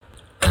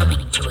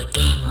to a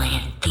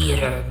gangland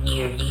theater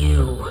near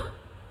you.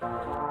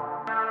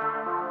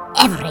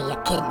 Every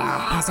echidna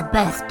has a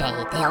birthday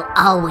they'll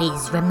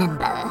always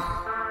remember.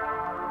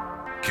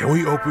 Can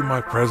we open my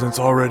presents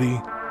already?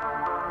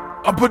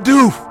 A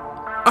Bidoof!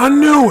 I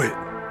knew it!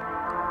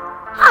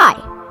 Hi,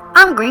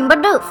 I'm Green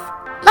Bidoof.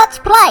 Let's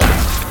play.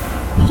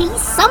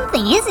 He's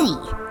something, isn't he?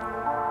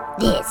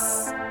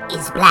 This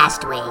is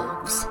Blast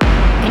Waves.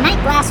 Good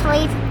night, Blast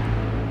Wave.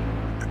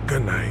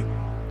 Good night.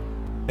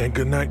 And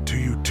good night to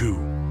you too,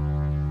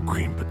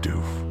 Green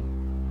Bidoof.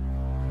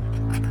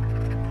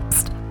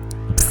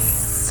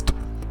 Psst.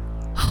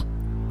 Hey,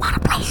 wanna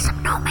play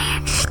some No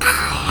Man's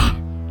Sky?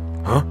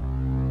 Huh?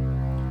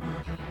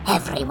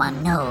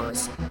 Everyone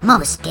knows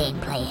most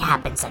gameplay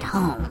happens at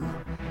home,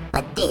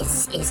 but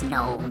this is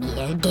no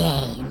mere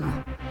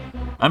game.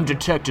 I'm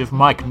Detective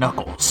Mike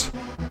Knuckles.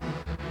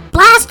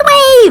 Blast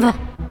Wave!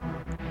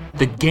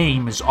 The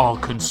game is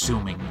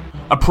all-consuming,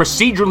 a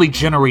procedurally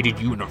generated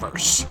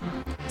universe.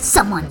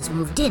 Someone's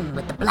moved in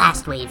with the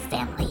Blast Wave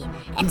family,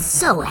 and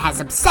so has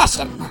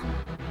Obsession.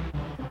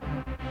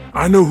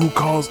 I know who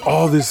caused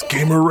all this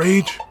gamer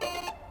rage.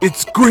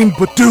 It's Green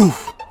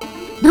Bidoof!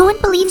 No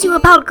one believes you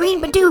about Green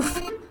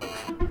Bidoof.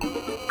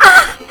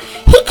 Ah!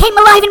 He came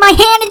alive in my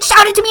hand and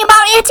shouted to me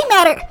about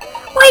antimatter!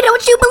 Why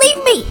don't you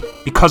believe me?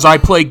 Because I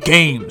play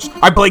games.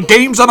 I play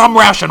games and I'm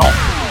rational.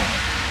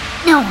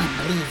 No one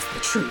believes the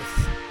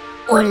truth,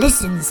 or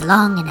listens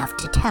long enough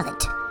to tell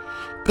it.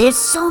 There's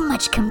so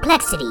much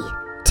complexity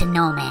to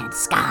No Man's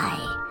Sky,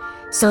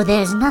 so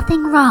there's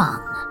nothing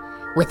wrong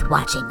with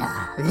watching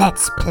a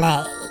Let's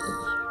Play.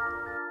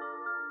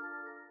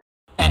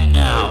 And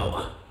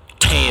now,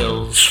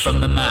 Tales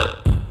from the Map.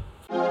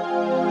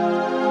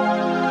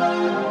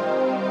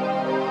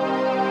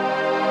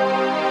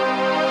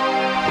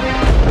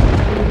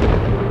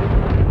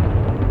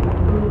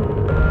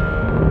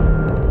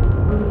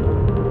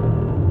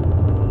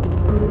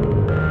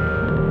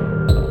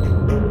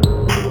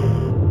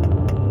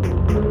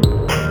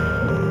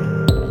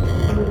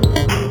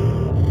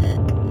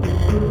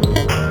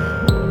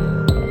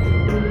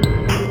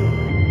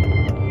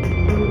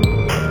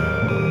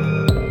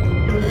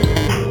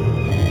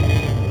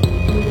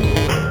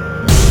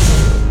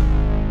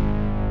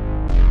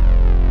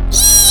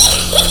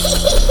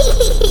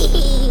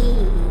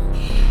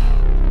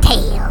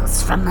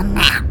 Tales from the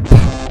Map.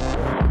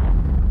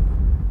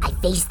 I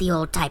face the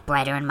old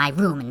typewriter in my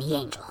room in the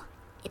Angel.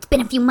 It's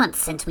been a few months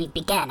since we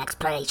began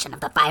exploration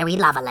of the fiery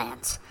lava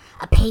lands.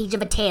 A page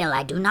of a tale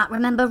I do not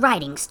remember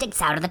writing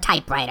sticks out of the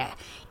typewriter.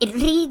 It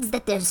reads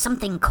that there's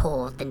something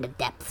cold in the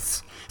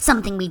depths,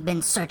 something we've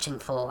been searching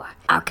for.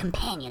 Our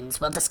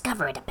companions will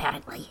discover it,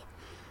 apparently.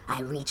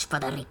 I reach for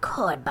the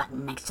record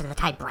button next to the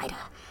typewriter.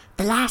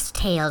 The last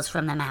Tales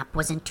from the Map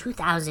was in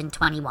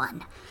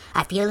 2021.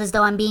 I feel as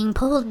though I'm being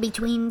pulled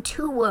between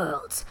two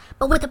worlds,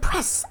 but with the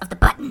press of the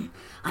button,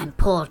 I'm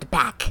pulled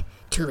back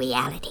to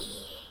reality.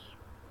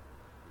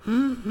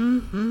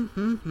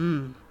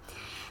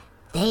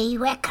 They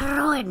were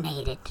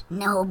coordinated,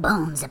 no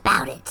bones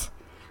about it.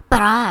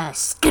 But our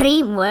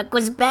scream work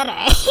was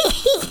better.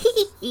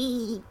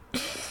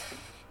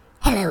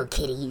 Hello,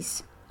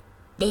 kiddies.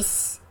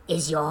 This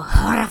is your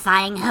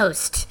horrifying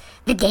host,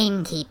 the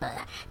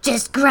Gamekeeper,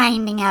 just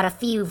grinding out a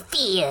few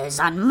fears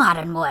on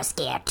Modern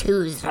Warfare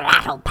 2's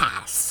Rattle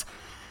Pass.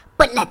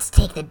 But let's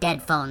take the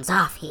dead phones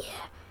off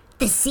here.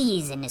 The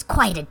season is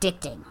quite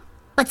addicting.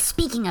 But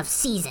speaking of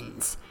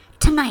seasons,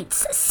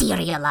 tonight's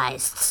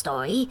serialized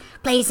story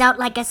plays out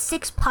like a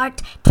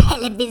 6-part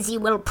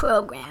televisual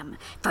program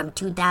from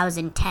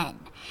 2010.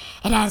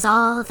 It has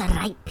all the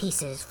right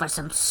pieces for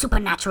some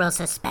supernatural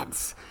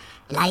suspense.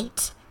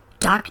 Light,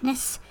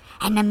 darkness,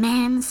 and a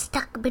man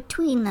stuck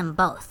between them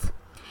both.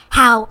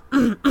 How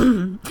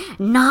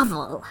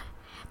novel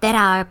that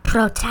our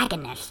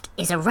protagonist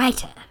is a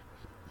writer.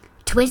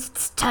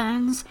 Twists,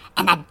 turns,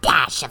 and a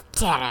dash of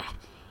terror.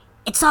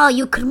 It's all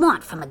you could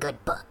want from a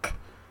good book.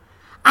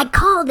 I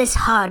call this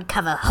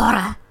hardcover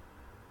horror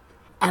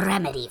a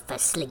remedy for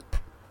sleep.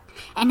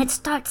 And it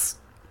starts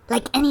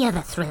like any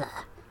other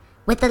thriller,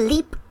 with a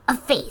leap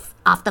of faith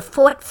off the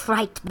Fort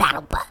Fright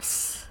battle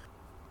bus.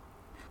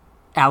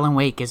 Alan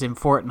Wake is in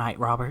Fortnite,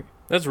 Robert.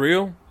 That's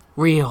real?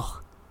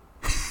 Real.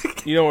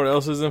 You know what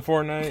else is in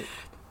Fortnite?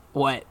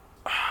 What?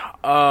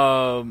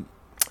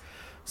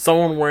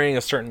 Someone wearing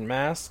a certain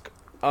mask.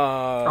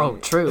 Oh,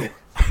 true.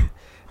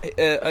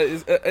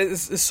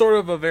 It's sort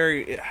of a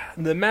very...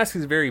 The mask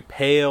is very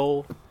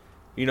pale,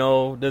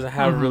 doesn't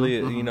have really,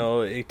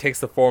 it takes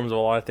the forms of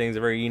a lot of things.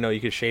 Very,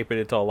 you can shape it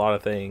into a lot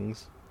of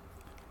things.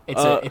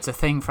 It's a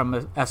thing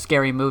from a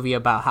scary movie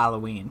about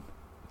Halloween.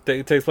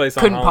 It takes place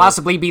on Couldn't Halloween.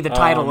 possibly be the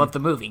title of the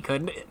movie,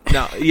 couldn't it?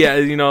 No,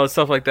 yeah,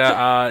 stuff like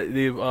that.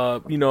 They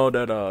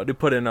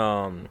put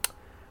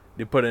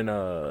in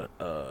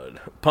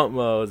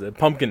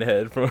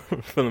Pumpkinhead from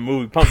the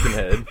movie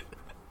Pumpkinhead.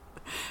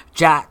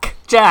 Jack.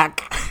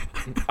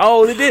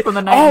 Oh, they did from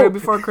the Nightmare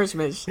Before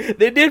Christmas.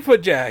 They did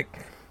put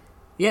Jack.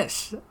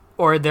 Yes,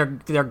 or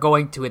they're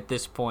going to at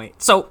this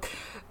point. So,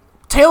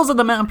 Tales of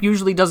the Map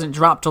usually doesn't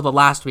drop till the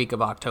last week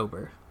of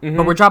October.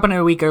 But we're dropping it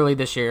a week early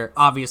this year,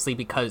 obviously,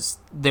 because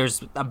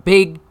there's a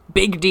big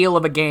deal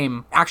of a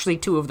game, actually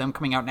 2 of them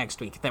coming out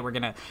next week that we're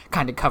going to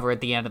kind of cover at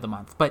the end of the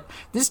month. But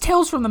this is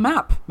Tales from the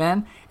Map,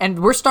 man. And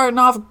we're starting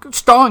off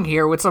strong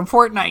here with some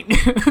Fortnite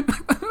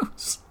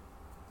news.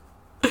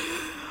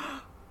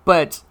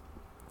 But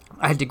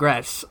I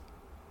digress.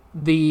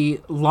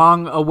 The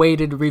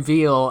long-awaited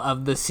reveal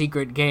of the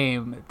secret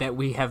game that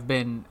we have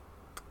been...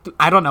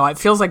 I don't know, it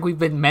feels like we've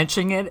been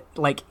mentioning it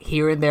like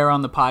here and there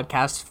on the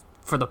podcast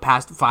for the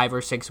past 5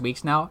 or 6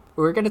 weeks now.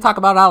 We're going to talk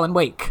about Alan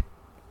Wake.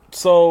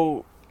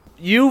 So...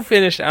 You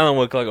finished Alan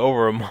Wake like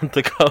over a month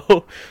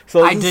ago.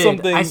 So I did.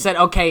 Something... I said,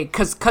 okay,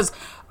 because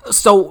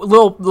so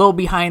little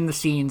behind the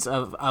scenes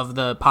of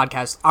the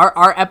podcast.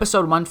 Our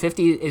episode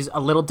 150 is a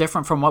little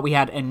different from what we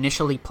had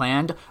initially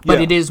planned, but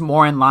it is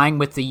more in line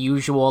with the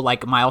usual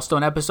like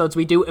milestone episodes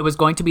we do. It was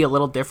going to be a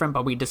little different,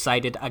 but we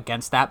decided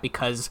against that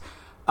because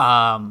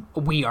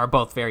we are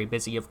both very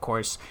busy, of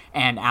course,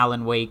 and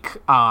Alan Wake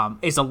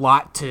is a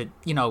lot to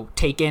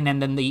take in,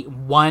 and then the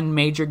one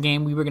major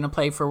game we were going to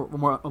play for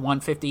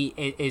 150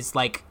 is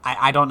like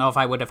I don't know if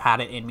I would have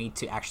had it in me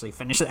to actually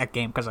finish that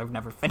game because I've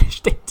never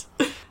finished it.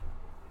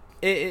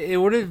 It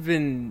would have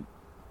been,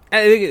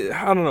 I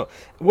don't know,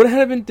 would it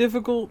have been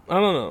difficult? I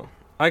don't know.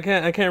 I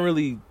can't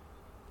really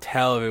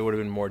tell if it would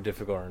have been more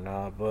difficult or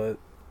not, but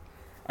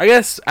I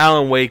guess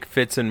Alan Wake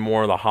fits in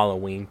more of the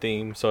Halloween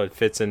theme, so it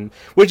fits in,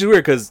 which is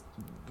weird because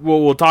what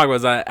we'll talk about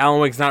is that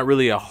Alan Wake's not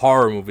really a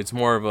horror movie. It's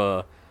more of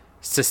a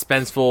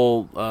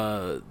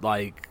suspenseful,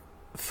 like,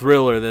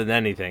 thriller than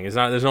anything. It's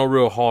not. There's no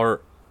real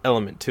horror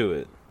element to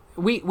it.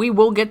 We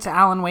will get to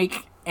Alan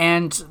Wake,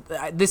 and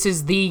this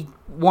is the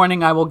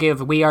warning I will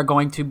give. We are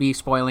going to be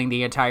spoiling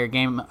the entire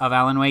game of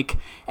Alan Wake,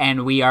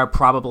 and we are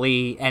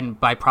probably, and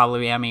by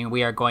probably I mean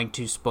we are going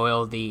to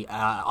spoil the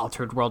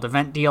Altered World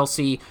Event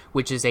DLC,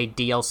 which is a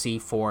DLC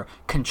for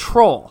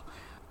Control.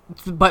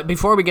 But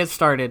before we get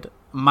started,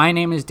 my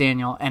name is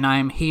Daniel, and I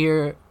am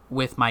here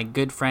with my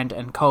good friend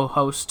and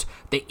co-host,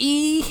 the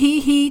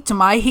E-hee-hee to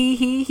my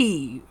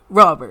he-hee-hee,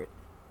 Robert.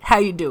 How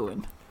you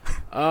doing?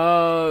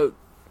 The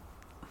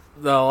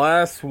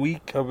last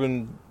week I've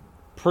been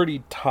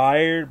pretty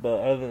tired, but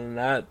other than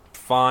that,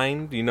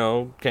 fine.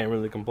 Can't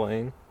really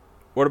complain.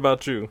 What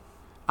about you?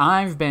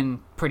 I've been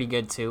pretty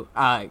good too.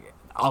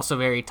 Also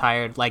very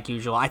tired, like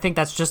usual. I think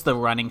that's just the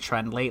running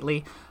trend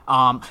lately.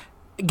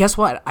 Guess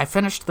what? I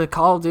finished the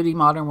Call of Duty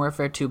Modern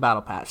Warfare 2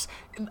 Battle Pass.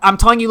 I'm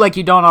telling you like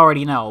you don't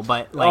already know,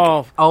 but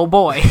like, oh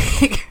boy.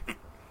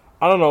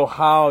 I don't know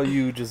how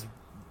you just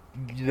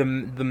the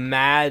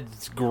mad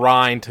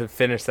grind to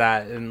finish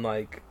that, and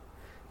like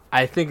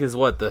I think is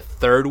what, the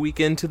 3rd week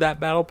into that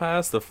Battle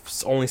Pass, the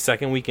only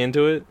 2nd week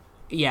into it.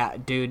 Yeah,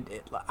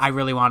 dude, I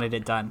really wanted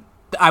it done.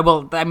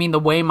 I mean, the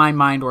way my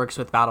mind works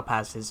with Battle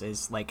Pass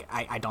is like,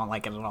 I don't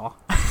like it at all.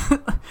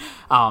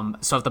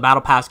 So if the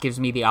Battle Pass gives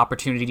me the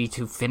opportunity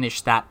to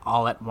finish that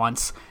all at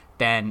once,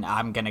 then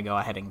I'm going to go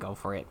ahead and go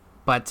for it.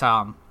 But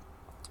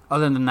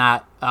other than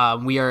that,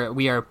 we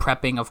are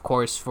prepping, of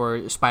course,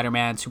 for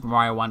Spider-Man, Super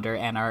Mario Wonder,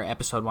 and our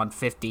episode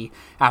 150.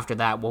 After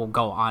that, we'll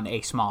go on a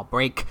small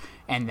break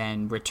and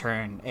then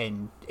return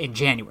in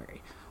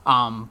January.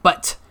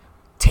 But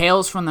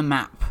Tales from the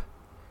Map.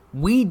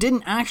 We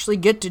didn't actually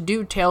get to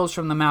do Tales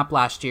from the Map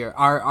last year.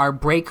 Our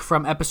break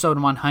from episode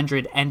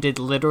 100 ended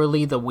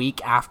literally the week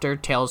after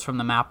Tales from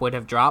the Map would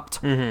have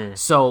dropped. Mm-hmm.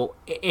 So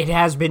it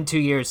has been 2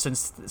 years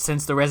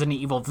since the Resident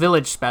Evil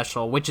Village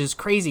special, which is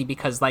crazy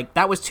because like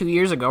that was 2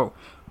 years ago.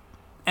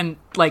 And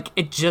like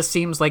it just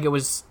seems like it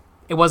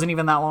wasn't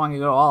even that long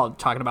ago at all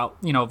talking about,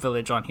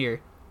 Village on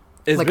here.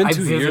 It's like been I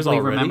 2 years vividly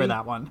already? remember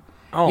that one.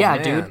 Oh, yeah,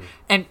 man.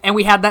 Dude. And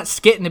we had that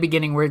skit in the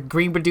beginning where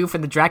Green Bidoof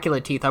and the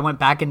Dracula teeth. I went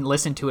back and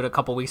listened to it a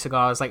couple weeks ago.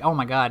 I was like, oh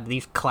my god,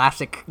 these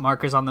classic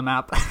markers on the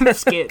map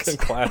skits.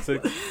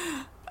 Classic.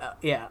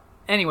 Yeah.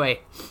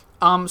 Anyway,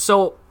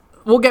 so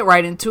we'll get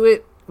right into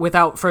it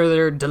without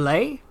further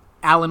delay.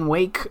 Alan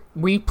Wake.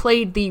 We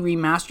played the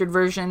remastered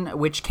version,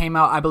 which came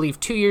out, I believe,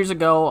 2 years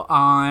ago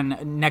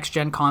on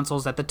next-gen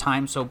consoles at the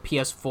time, so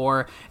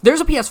PS4. There's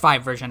a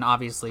PS5 version,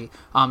 obviously.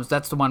 So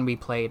that's the one we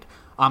played.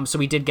 So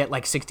we did get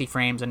like 60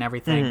 frames and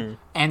everything. Mm-hmm.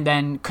 And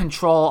then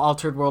Control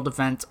Altered World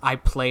Event I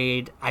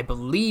played, I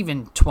believe,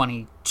 in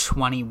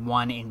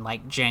 2021 in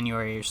like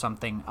January or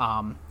something,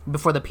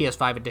 before the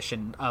PS5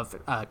 edition of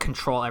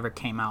Control ever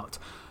came out.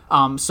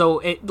 So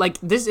it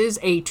this is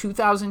a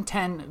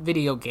 2010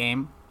 video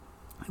game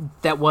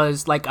that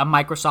was like a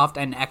Microsoft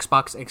and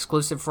Xbox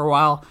exclusive for a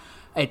while.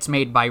 It's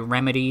made by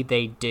Remedy.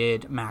 They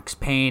did Max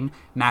Payne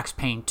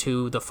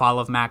 2, The Fall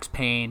of Max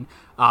Payne,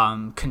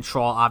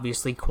 Control,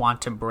 obviously,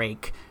 Quantum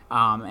Break,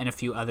 and a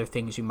few other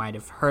things you might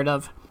have heard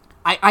of.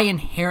 I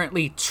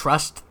inherently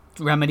trust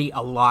Remedy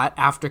a lot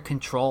after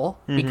Control,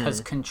 because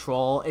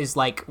Control is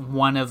like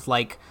one of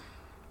like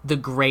the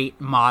great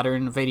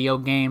modern video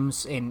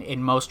games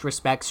in most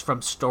respects,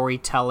 from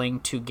storytelling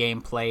to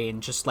gameplay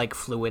and just like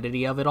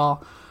fluidity of it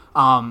all.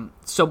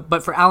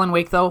 But for Alan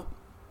Wake though,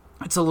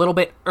 it's a little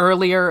bit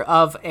earlier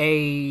of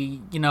a,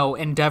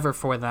 endeavor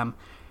for them.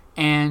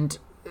 And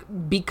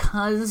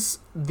because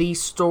the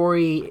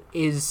story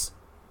is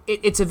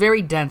it's a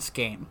very dense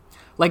game.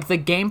 Like, the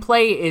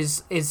gameplay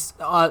is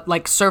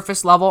like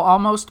surface level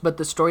almost, but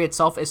the story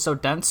itself is so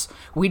dense,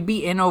 we'd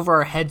be in over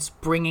our heads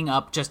bringing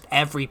up just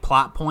every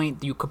plot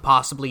point you could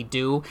possibly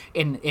do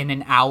in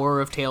an hour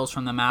of Tales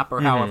from the Map,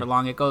 or however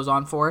long it goes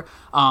on for.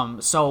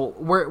 So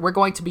we're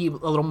going to be a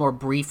little more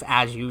brief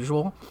as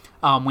usual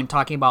when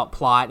talking about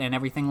plot and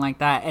everything like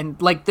that.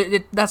 And like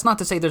that's not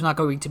to say there's not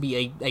going to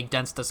be a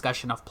dense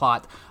discussion of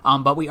plot,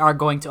 but we are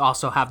going to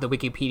also have the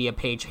Wikipedia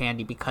page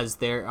handy because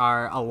there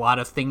are a lot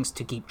of things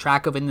to keep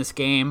track of in this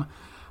game.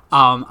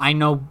 I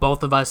know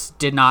both of us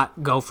did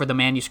not go for the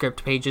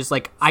manuscript pages.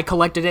 Like, I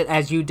collected it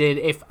as you did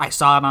if I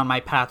saw it on my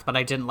path, but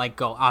I didn't like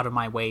go out of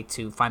my way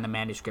to find the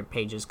manuscript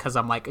pages because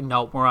I'm like,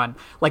 no, we're on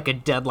like a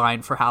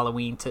deadline for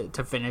Halloween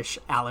to finish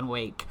Alan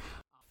Wake.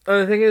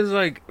 The thing is,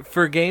 like,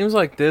 for games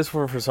like this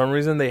where for some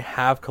reason they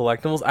have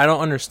collectibles, I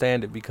don't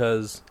understand it,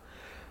 because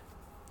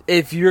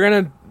if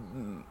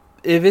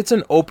it's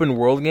an open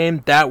world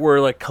game, that where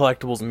like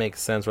collectibles make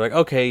sense. We're like,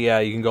 okay, yeah,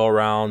 you can go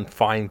around,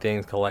 find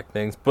things, collect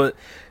things. But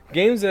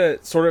games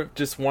that sort of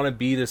just want to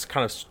be this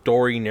kind of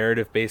story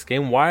narrative based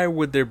game, why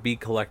would there be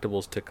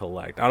collectibles to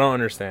collect? I don't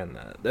understand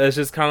that. It's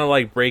just kind of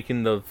like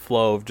breaking the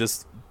flow of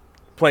just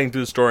playing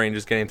through the story and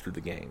just getting through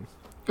the game.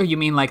 Or you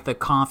mean like the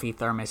coffee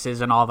thermoses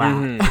and all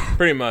that?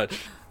 Pretty much.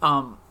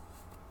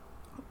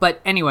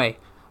 But anyway,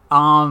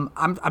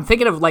 I'm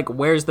thinking of like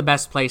where's the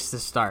best place to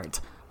start.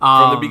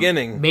 From the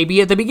beginning.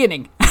 Maybe at the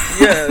beginning.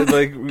 Yeah,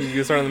 like we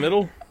can start in the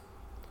middle.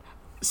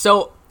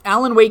 So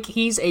Alan Wake,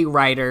 he's a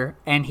writer,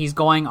 and he's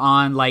going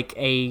on like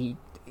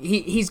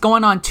he's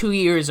going on 2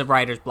 years of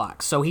writer's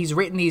block. So he's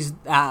written these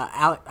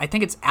I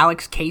think it's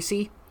Alex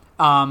Casey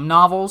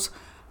novels,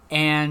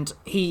 and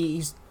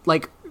he's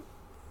like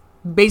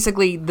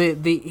basically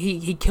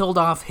he killed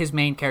off his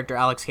main character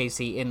Alex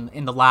Casey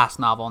in the last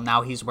novel.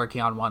 Now he's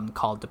working on one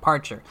called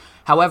Departure.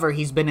 However,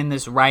 he's been in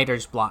this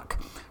writer's block.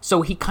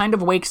 So he kind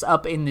of wakes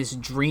up in this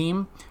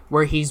dream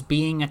where he's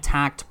being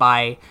attacked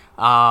by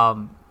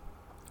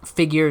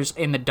figures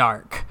in the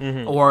dark,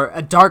 or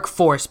a dark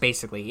force,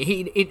 basically.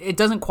 It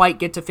doesn't quite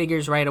get to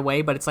figures right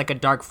away, but it's like a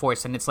dark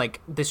force, and it's like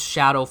this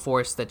shadow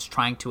force that's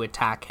trying to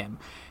attack him.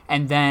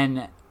 And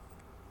then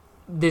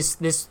this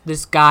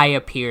guy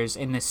appears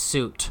in this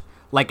suit,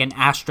 like an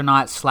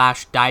astronaut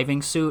 /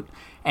 diving suit,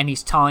 and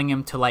he's telling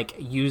him to like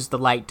use the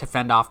light to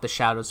fend off the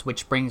shadows,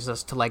 which brings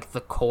us to like the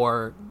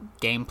core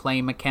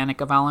gameplay mechanic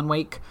of Alan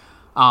Wake.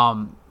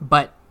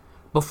 But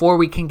before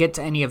we can get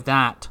to any of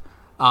that,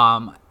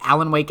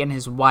 Alan Wake and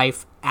his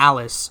wife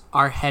Alice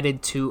are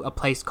headed to a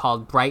place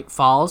called Bright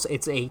Falls.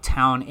 It's a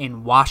town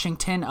in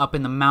Washington up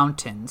in the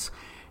mountains,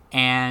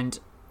 and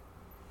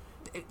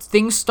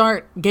things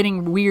start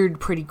getting weird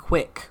pretty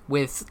quick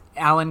with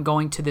Alan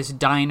going to this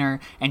diner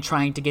and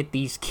trying to get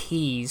these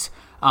keys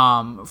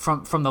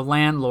from the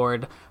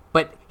landlord,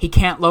 but he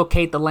can't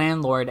locate the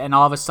landlord, and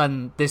all of a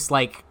sudden this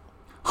like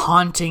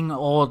haunting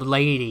old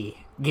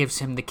lady gives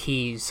him the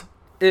keys.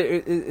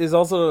 It is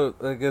also,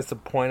 I guess, to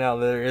point out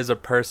that there is a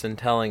person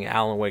telling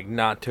Alan Wake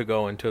not to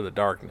go into the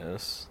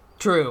darkness.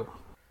 True.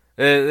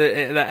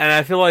 And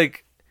I feel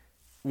like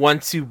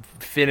once you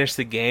finish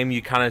the game,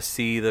 you kind of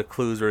see the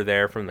clues are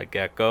there from the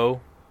get-go.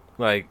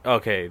 Like,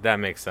 okay, that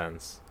makes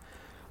sense.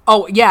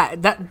 Oh, yeah,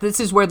 this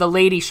is where the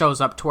lady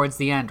shows up towards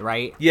the end,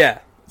 right? Yeah.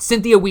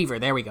 Cynthia Weaver,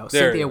 there we go.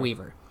 There Cynthia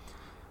Weaver.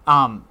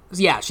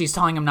 Yeah, she's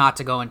telling him not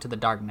to go into the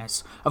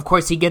darkness. Of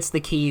course, he gets the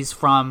keys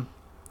from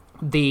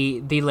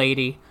the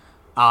lady.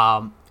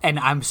 And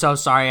I'm so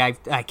sorry,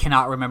 I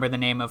cannot remember the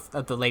name of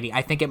the lady.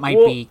 I think it might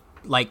be,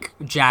 like,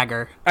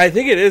 Jagger. I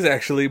think it is,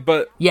 actually,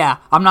 but... Yeah,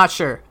 I'm not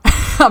sure.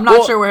 I'm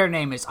not sure what her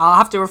name is. I'll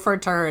have to refer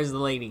to her as the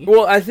lady.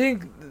 Well, I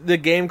think the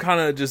game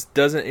kind of just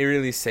doesn't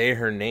really say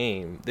her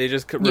name. They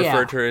just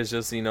refer to her as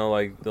just,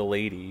 like, the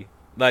lady.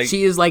 Like,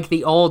 she is like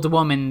the old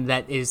woman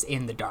that is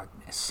in the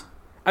darkness.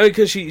 I mean,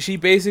 because she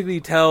basically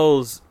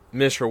tells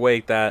Mr.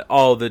 Wake that,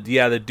 the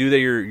dude that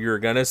you're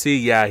gonna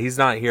see, he's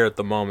not here at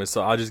the moment,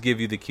 so I'll just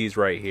give you the keys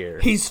right here.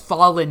 He's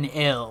fallen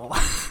ill.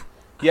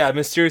 Yeah,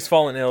 Mysterio's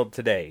fallen ill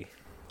today.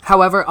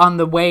 However, on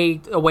the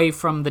way away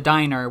from the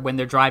diner, when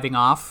they're driving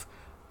off,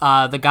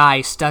 the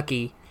guy,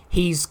 Stucky,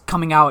 he's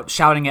coming out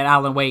shouting at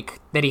Alan Wake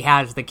that he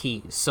has the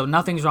keys. So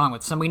nothing's wrong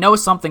with him. We know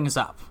something's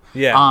up.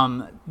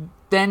 Yeah.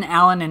 Then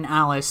Alan and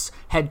Alice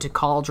head to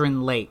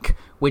Cauldron Lake,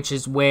 which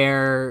is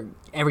where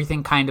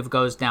everything kind of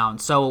goes down.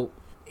 So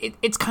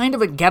it's kind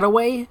of a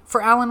getaway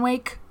for Alan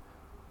Wake,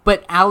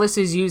 but Alice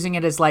is using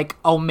it as like,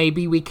 oh,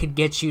 maybe we could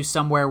get you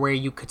somewhere where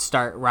you could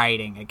start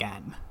writing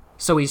again.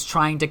 So he's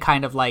trying to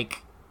kind of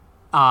like,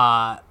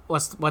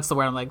 what's the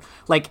word?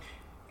 Like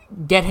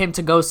get him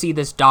to go see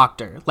this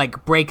doctor,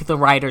 like break the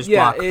writer's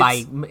block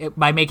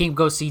by making him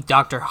go see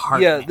Dr.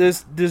 Hartman. Yeah,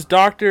 this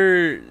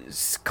doctor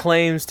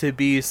claims to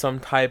be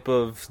some type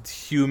of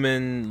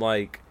human,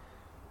 like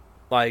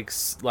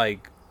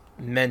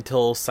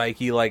mental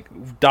psyche,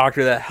 like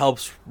doctor that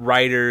helps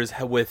writers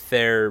with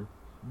their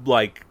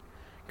like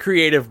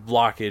creative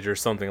blockage or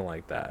something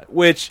like that.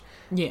 Which,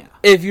 Yeah.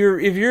 if you're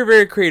a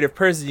very creative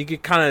person, you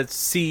could kind of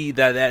see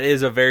that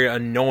is a very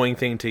annoying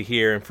thing to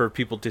hear, and for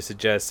people to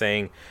suggest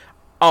saying,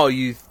 "Oh,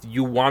 you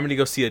want me to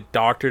go see a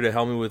doctor to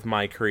help me with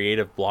my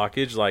creative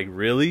blockage?" Like,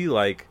 really?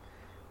 Like,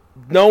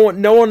 no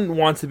one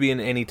wants to be in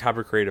any type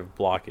of creative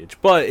blockage.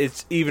 But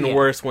it's even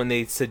worse when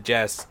they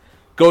suggest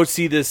go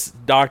see this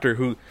doctor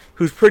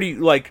who's pretty,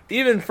 like,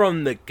 even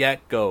from the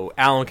get-go,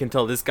 Alan can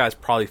tell this guy's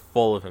probably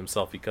full of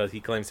himself because he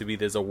claims to be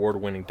this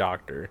award-winning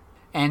doctor.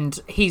 And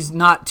he's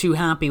not too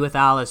happy with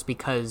Alice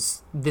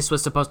because this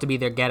was supposed to be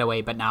their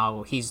getaway, but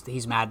now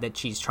he's mad that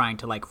she's trying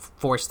to, like,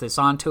 force this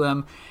onto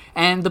him.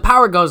 And the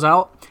power goes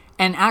out,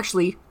 and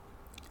actually,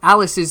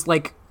 Alice is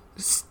like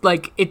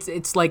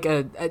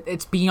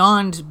it's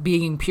beyond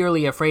being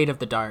purely afraid of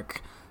the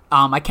dark.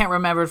 I can't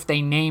remember if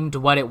they named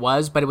what it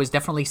was, but it was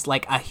definitely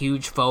like a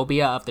huge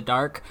phobia of the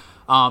dark.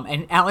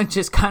 And Alan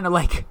just kind of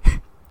like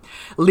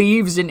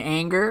leaves in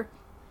anger,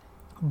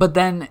 but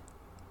then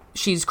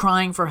she's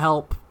crying for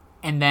help,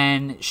 and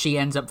then she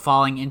ends up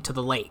falling into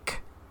the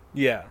lake.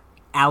 Yeah.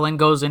 Alan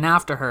goes in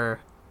after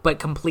her, but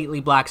completely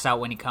blacks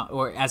out when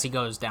as he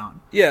goes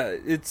down. Yeah,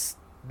 it's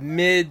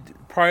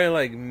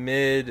probably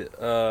mid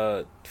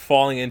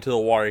falling into the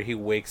water. He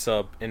wakes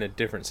up in a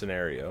different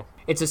scenario.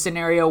 It's a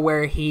scenario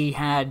where he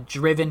had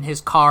driven his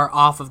car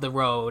off of the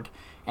road,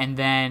 and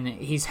then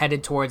he's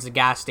headed towards the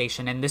gas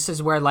station, and this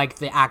is where, like,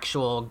 the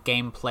actual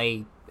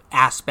gameplay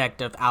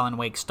aspect of Alan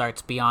Wake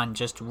starts beyond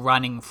just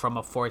running from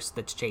a force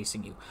that's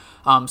chasing you.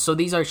 So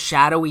these are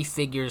shadowy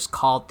figures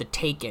called the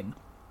Taken,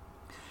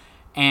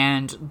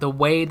 and the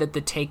way that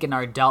the Taken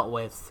are dealt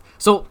with...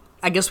 So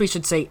I guess we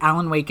should say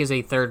Alan Wake is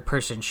a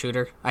third-person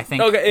shooter, I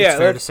think it's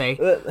fair to say.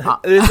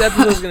 This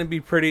episode is going to be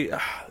pretty...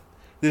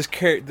 This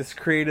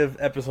creative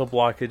episode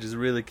blockage is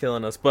really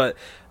killing us, but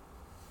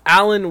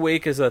Alan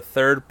Wake is a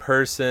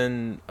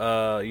third-person,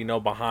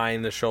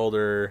 behind the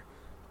shoulder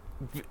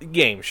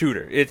game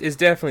shooter. It's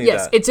definitely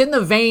that. It's in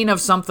the vein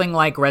of something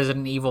like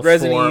Resident Evil 4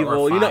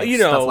 or 5,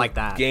 stuff like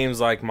that. Games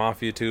like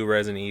Mafia 2,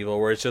 Resident Evil,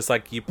 where it's just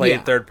like you play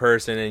in third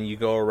person and you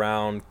go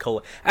around.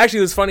 Actually,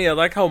 it was funny. I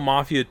like how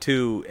Mafia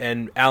 2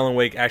 and Alan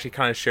Wake actually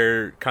kind of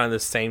share kind of the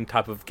same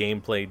type of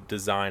gameplay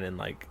design and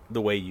like the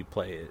way you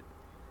play it.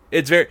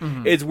 It's very,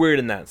 it's weird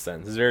in that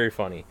sense. It's very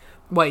funny.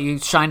 What, you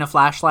shine a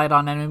flashlight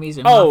on enemies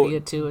in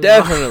Mafia 2 as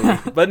definitely.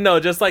 well? But no,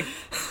 just like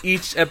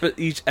each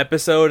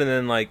episode, and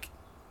then like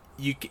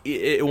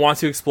it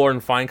wants to explore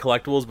and find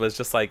collectibles, but it's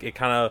just like it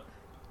kind of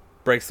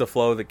breaks the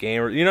flow of the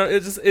game.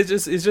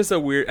 It's just a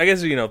weird. I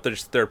guess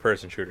third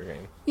person shooter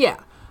game.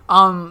 Yeah.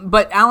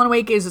 But Alan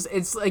Wake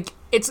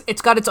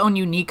it's got its own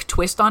unique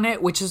twist on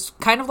it, which is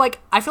kind of like,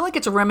 I feel like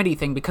it's a Remedy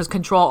thing because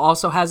Control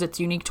also has its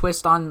unique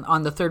twist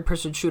on the third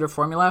person shooter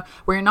formula,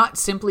 where you're not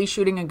simply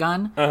shooting a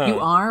gun. You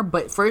are,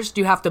 but first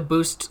you have to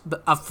boost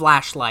a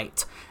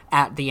flashlight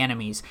at the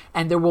enemies,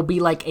 and there will be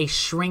like a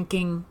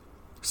shrinking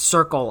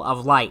circle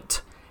of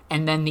light,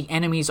 and then the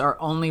enemies are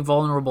only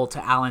vulnerable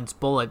to Alan's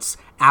bullets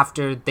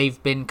after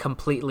they've been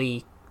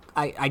completely,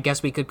 I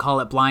guess we could call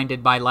it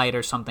blinded by light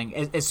or something.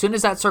 As soon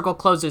as that circle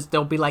closes,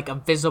 there'll be like a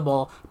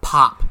visible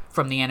pop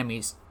from the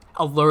enemies,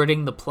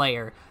 alerting the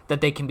player that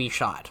they can be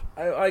shot.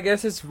 I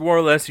guess it's more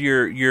or less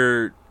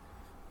the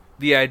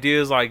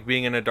idea is like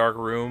being in a dark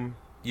room.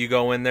 You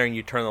go in there and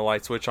you turn the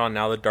light switch on.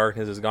 Now the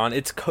darkness is gone.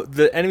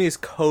 The enemy is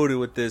coated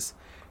with this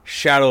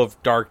shadow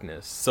of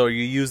darkness. So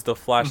you use the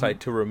flashlight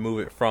to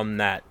remove it from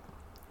that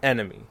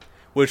enemy,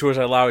 which would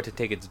allow it to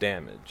take its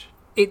damage.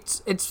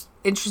 It's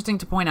interesting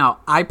to point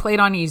out, I played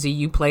on easy,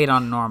 you played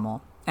on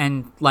normal,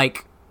 and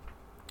like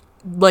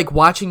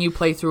watching you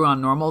play through on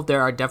normal,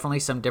 there are definitely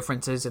some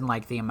differences in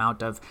like the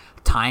amount of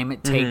time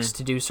it takes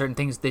to do certain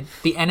things. The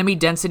enemy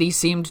density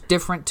seemed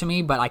different to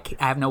me, but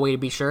I have no way to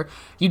be sure.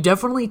 You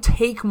definitely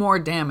take more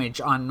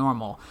damage on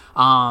normal,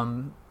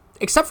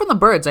 except from the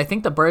birds. I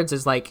think the birds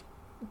is like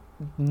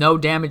no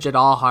damage at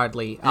all,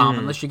 hardly,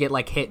 unless you get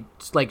like hit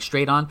like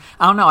straight on.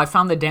 I don't know, I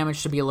found the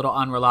damage to be a little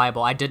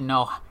unreliable. I didn't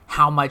know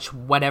how much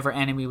whatever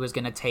enemy was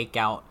going to take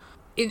out.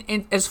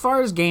 As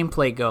far as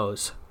gameplay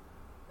goes,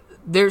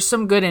 there's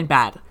some good and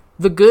bad.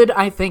 The good,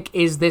 I think,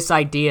 is this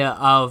idea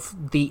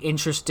of the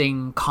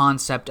interesting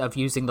concept of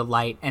using the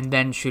light and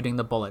then shooting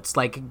the bullets,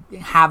 like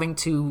having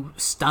to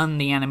stun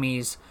the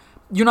enemies.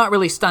 You're not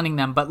really stunning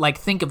them, but like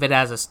think of it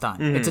as a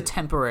stun. It's a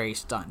temporary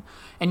stun.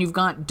 And you've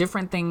got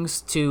different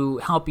things to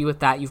help you with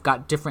that. You've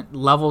got different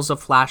levels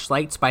of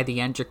flashlights. By the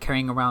end, you're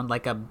carrying around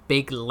like a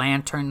big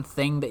lantern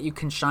thing that you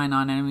can shine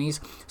on enemies.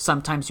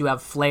 Sometimes you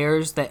have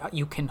flares that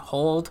you can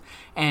hold,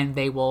 and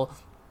they will,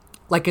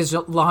 like, as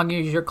long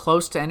as you're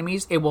close to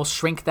enemies, it will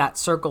shrink that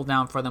circle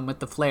down for them with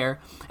the flare.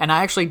 And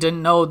I actually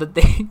didn't know that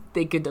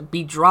they could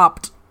be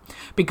dropped,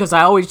 because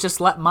I always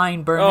just let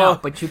mine burn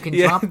out, but you can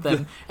drop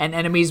them and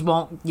enemies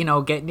won't,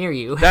 get near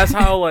you. That's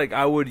how, like,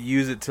 I would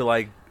use it to,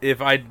 like,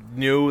 if I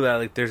knew that,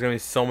 like, there's going to be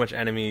so much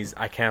enemies,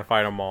 I can't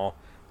fight them all,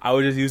 I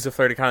would just use the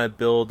flare to kind of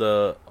build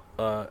a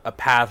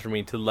path for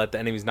me to let the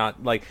enemies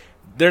not, like,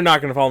 they're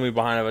not gonna follow me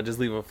behind if I just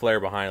leave a flare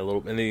behind a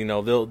little, and then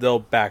they'll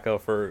back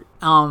up for.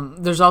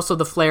 There's also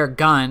the flare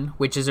gun,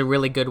 which is a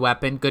really good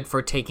weapon, good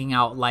for taking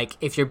out like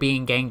if you're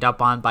being ganged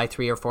up on by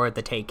 3 or 4 of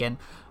the Taken.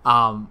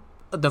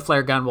 The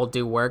flare gun will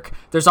do work.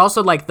 There's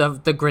also like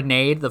the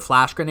grenade, the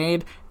flash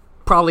grenade,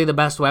 probably the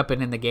best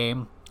weapon in the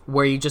game,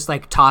 where you just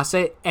like toss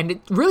it, and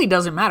it really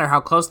doesn't matter how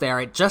close they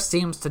are. It just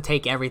seems to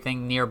take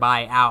everything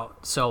nearby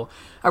out. So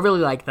I really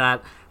like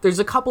that. There's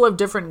a couple of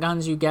different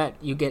guns you get.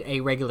 You get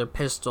a regular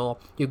pistol.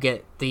 You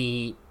get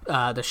the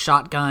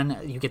shotgun.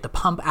 You get the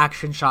pump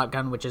action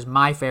shotgun, which is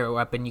my favorite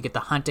weapon. You get the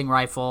hunting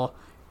rifle.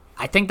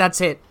 I think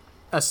that's it,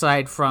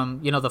 aside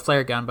from the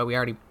flare gun, but we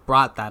already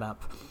brought that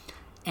up.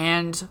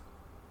 And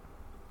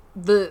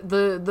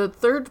the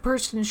third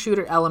person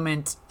shooter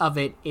element of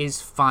it is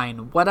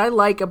fine. What I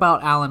like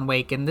about Alan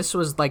Wake, and this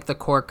was like the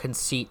core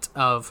conceit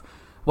of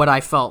what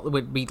I felt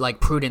would be like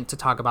prudent to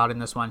talk about in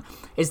this one,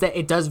 is that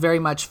it does very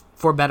much,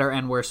 for better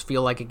and worse,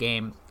 feel like a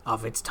game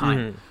of its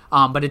time.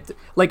 But it,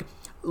 like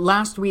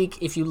last week,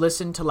 if you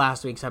listened to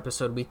last week's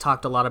episode, we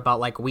talked a lot about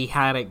like we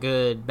had it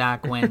good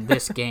back when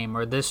this game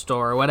or this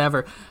store or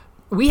whatever.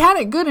 We had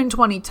it good in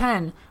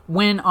 2010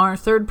 when our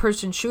third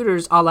person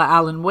shooters a la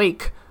Alan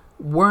Wake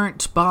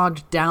weren't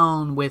bogged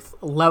down with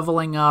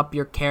leveling up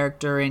your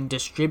character and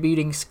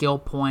distributing skill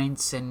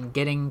points and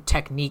getting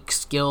technique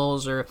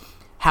skills or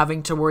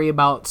having to worry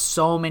about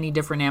so many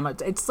different ammo.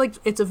 It's like,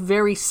 it's a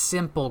very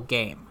simple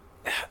game.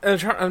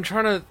 I'm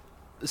trying to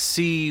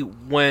see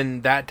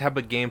when that type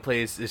of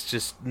gameplay is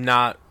just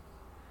not...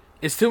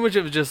 It's too much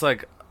of just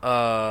like,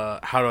 how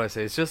do I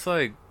say? It's just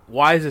like,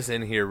 why is this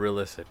in here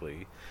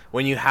realistically?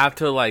 When you have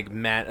to like,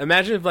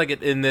 imagine if like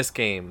in this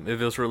game,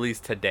 if it was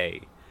released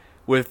today,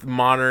 with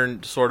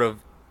modern sort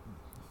of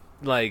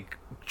like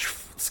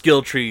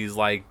skill trees,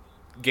 like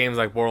games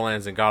like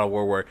Borderlands and God of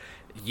War, where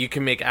you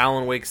can make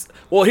Alan Wake's...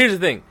 Well, here's the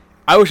thing.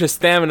 I wish a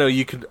stamina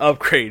you could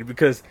upgrade,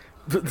 because...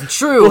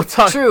 True.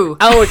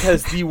 Alan Wake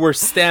has the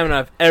worst stamina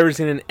I've ever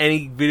seen in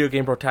any video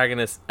game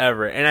protagonist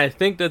ever. And I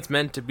think that's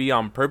meant to be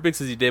on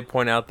purpose, as you did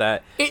point out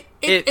that...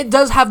 It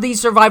does have these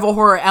survival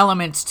horror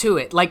elements to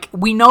it. Like,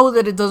 we know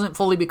that it doesn't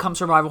fully become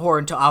survival horror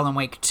until Alan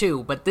Wake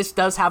 2, but this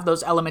does have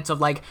those elements of,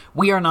 like,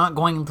 we are not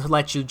going to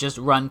let you just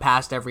run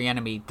past every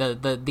enemy.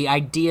 The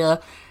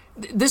idea...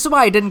 This is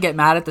why I didn't get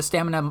mad at the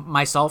stamina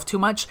myself too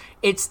much.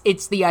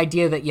 It's the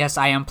idea that, yes,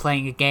 I am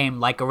playing a game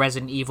like a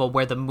Resident Evil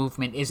where the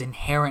movement is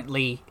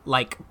inherently,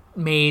 like,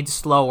 made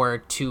slower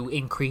to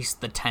increase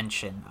the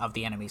tension of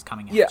the enemies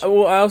coming at you. Yeah,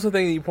 well, I also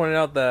think that you pointed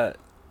out that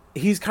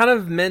he's kind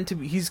of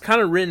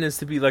written as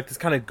to be, like, this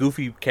kind of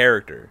goofy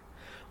character.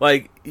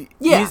 Like,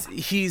 yeah.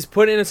 he's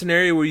put in a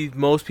scenario where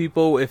most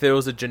people, if it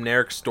was a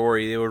generic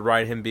story, they would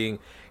write him being...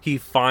 He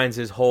finds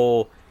his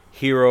whole...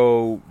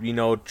 hero,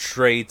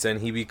 traits, and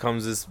he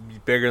becomes this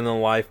bigger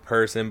than life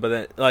person. But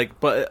then,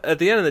 but at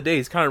the end of the day,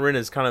 he's kind of written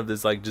as kind of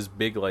this like just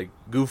big like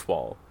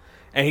goofball,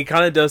 and he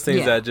kind of does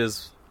things that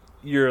just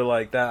you're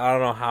like that. I don't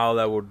know how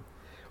that would.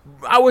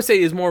 I would say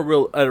is more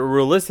a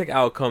realistic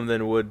outcome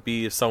than would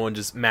be if someone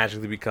just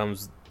magically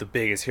becomes the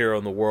biggest hero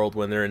in the world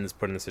when they're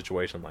put in a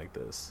situation like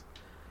this.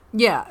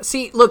 Yeah.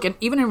 See, look, and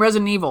even in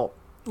Resident Evil,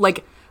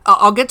 like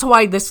I'll get to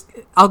why this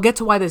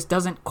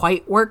doesn't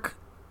quite work.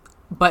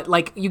 But,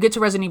 like, you get to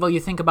Resident Evil, you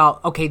think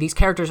about, okay, these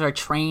characters are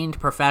trained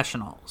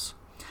professionals.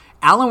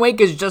 Alan Wake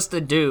is just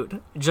a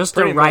dude. Just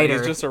a writer.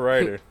 He's just a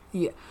writer.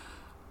 Yeah.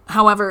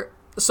 However,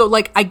 so,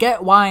 like, I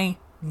get why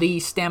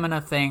the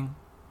stamina thing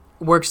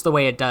works the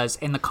way it does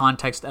in the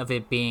context of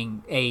it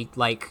being a,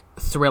 like,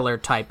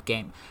 thriller-type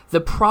game.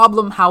 The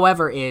problem,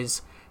 however,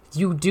 is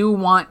you do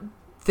want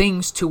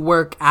things to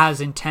work as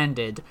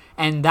intended.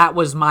 And that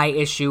was my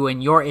issue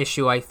and your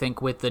issue, I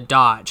think, with the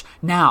dodge.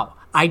 Now...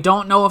 I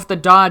don't know if the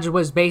dodge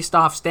was based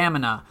off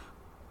stamina,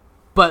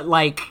 but,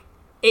 like,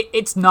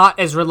 it's not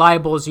as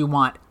reliable as you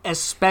want,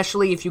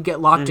 especially if you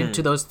get locked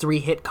into those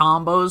 3-hit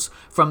combos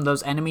from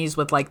those enemies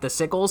with, like, the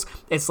sickles.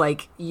 It's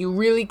like, you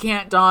really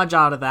can't dodge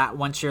out of that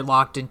once you're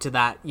locked into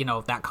that,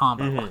 that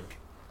combo.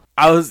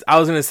 I was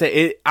going to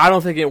say, I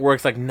don't think it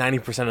works, like,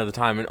 90% of the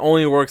time. It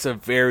only works a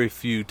very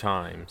few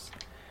times.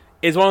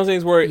 It's one of those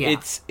things where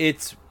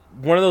it's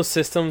one of those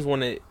systems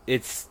when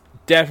it's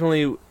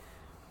definitely...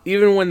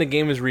 Even when the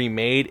game is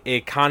remade,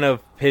 it kind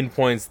of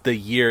pinpoints the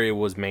year it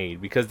was made,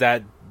 because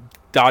that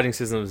dodging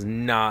system is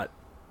not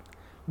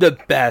the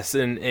best,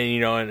 and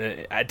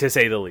to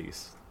say the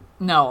least.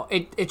 No,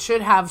 it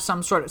should have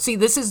some sort of... See,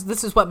 this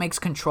is what makes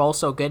Control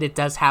so good. It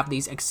does have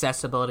these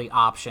accessibility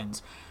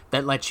options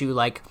that let you,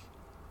 like,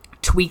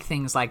 tweak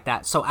things like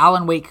that. So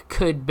Alan Wake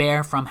could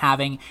bear from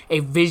having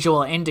a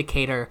visual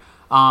indicator...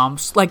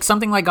 like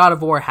something like God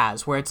of War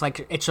has, where it's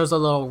like it shows a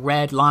little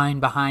red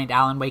line behind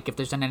Alan Wake if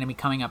there's an enemy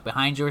coming up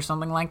behind you or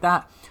something like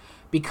that,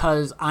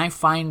 because I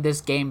find this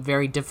game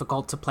very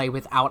difficult to play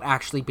without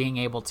actually being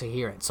able to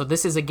hear it. So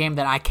this is a game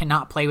that I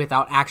cannot play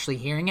without actually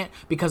hearing it,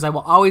 because I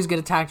will always get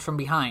attacked from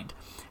behind.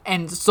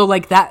 And so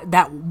like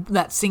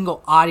that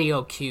single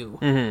audio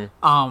cue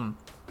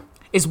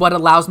is what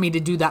allows me to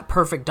do that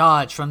perfect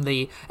dodge from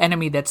the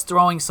enemy that's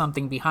throwing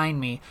something behind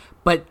me.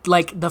 But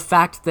like the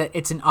fact that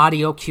it's an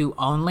audio cue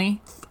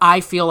only,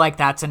 I feel like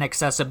that's an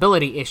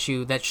accessibility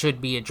issue that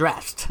should be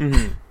addressed.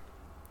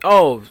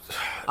 Oh,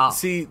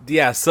 see,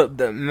 yeah. So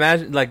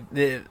imagine I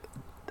didn't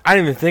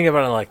even think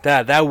about it like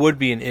that. That would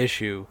be an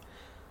issue,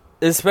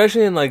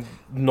 especially in like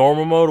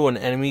normal mode when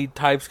enemy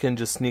types can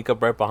just sneak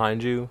up right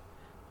behind you,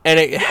 and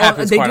it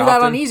happens. They quite do that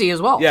often. on easy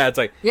as well. Yeah, it's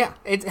like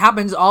it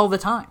happens all the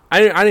time. I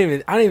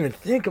didn't even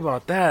think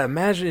about that.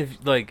 Imagine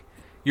if like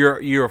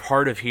you're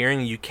hard of hearing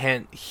and you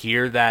can't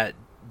hear that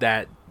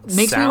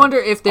Makes sound. me wonder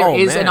if there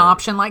is an man.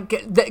 option like,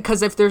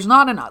 because if there's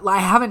not I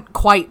haven't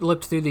quite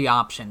looked through the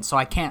options, so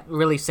I can't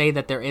really say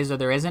that there is or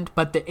there isn't.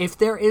 But if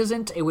there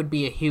isn't, it would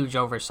be a huge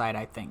oversight,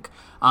 I think.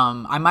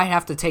 I might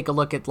have to take a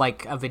look at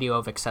like a video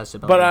of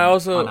accessibility. But I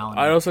on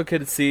also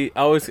could see.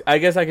 I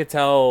guess I could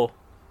tell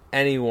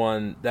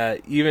anyone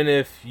that even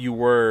if you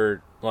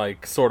were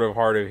like sort of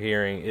hard of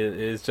hearing,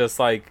 it's just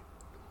like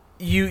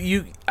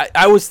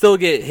I would still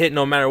get hit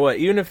no matter what.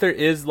 Even if there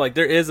is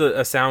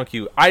a sound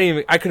cue,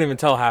 I couldn't even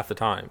tell half the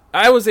time.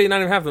 I would say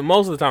not even half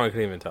most of the time I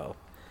couldn't even tell.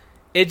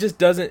 It just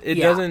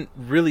doesn't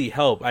really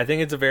help. I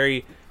think it's a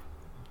very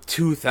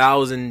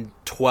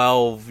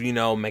 2012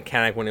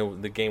 mechanic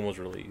when the game was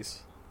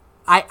released.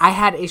 I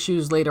had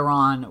issues later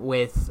on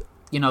with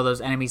those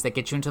enemies that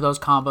get you into those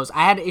combos.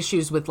 I had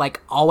issues with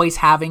like always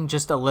having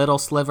just a little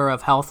sliver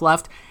of health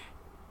left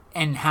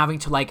and having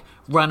to like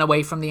run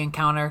away from the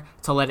encounter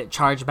to let it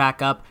charge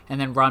back up and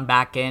then run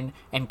back in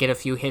and get a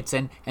few hits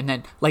in, and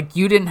then like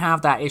you didn't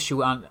have that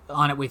issue on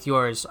it with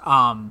yours.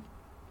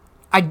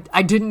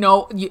 I didn't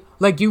know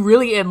you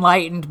really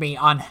enlightened me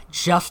on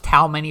just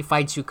how many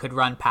fights you could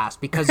run past,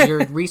 because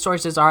your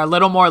resources are a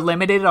little more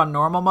limited on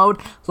normal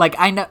mode. Like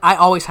I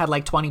always had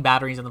like 20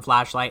 batteries in the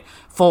flashlight,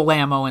 full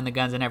ammo in the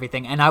guns and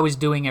everything, and I was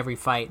doing every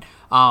fight.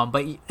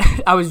 But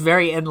I was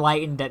very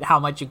enlightened at how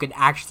much you could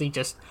actually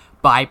just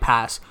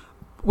bypass,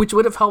 which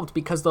would have helped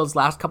because those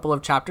last couple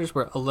of chapters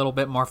were a little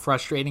bit more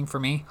frustrating for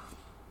me.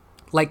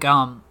 Like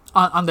on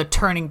the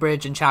turning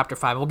bridge in chapter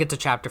 5, we'll get to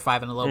chapter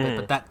 5 in a little bit,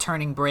 but that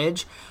turning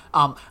bridge,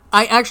 I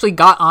actually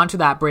got onto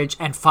that bridge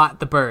and fought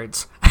the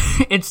birds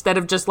instead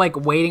of just like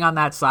waiting on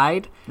that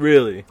side.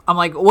 Really? I'm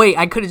like, wait,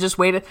 I could have just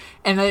waited,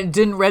 and then it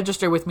didn't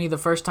register with me the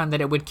first time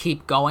that it would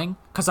keep going,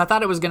 because I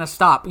thought it was going to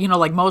stop.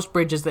 Like most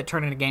bridges that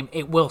turn in a game,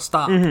 it will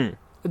stop.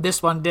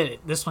 This one did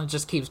it. This one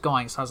just keeps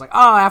going. So I was like,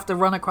 oh, I have to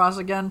run across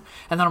again.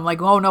 And then I'm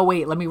like, oh, no,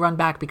 wait, let me run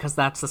back because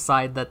that's the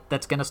side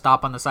that's going to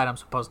stop on the side I'm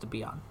supposed to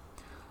be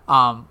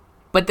on.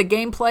 But the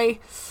gameplay,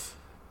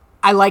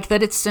 I like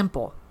that it's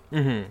simple.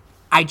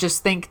 I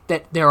just think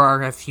that there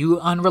are a few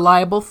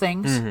unreliable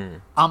things.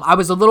 I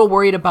was a little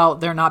worried about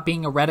there not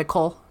being a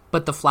reticle,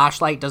 but the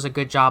flashlight does a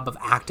good job of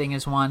acting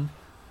as one.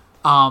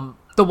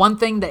 The one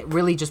thing that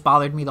really just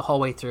bothered me the whole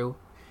way through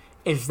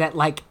is that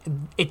like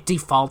it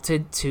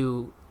defaulted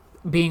to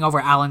being over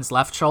Alan's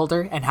left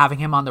shoulder and having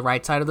him on the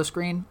right side of the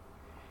screen.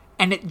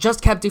 And it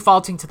just kept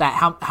defaulting to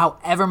that.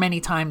 However many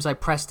times I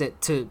pressed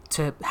it to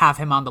have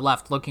him on the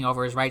left looking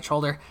over his right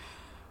shoulder,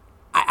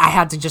 I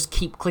had to just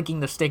keep clicking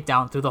the stick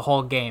down through the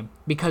whole game,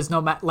 because no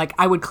matter, like,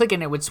 I would click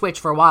and it would switch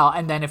for a while,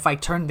 and then if I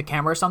turned the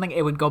camera or something,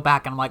 it would go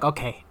back, and I'm like,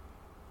 okay.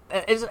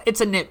 It's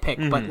a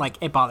nitpick, but like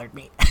it bothered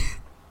me.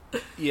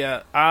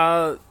 Yeah,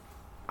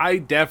 I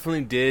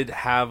definitely did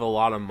have a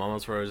lot of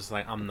moments where I was just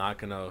like, I'm not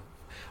gonna...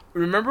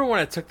 Remember when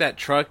I took that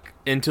truck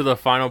into the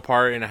final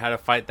part and I had to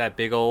fight that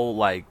big old,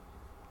 like,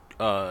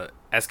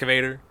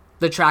 excavator?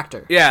 The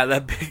tractor. Yeah,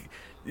 that big...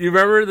 You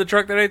remember the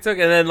truck that I took?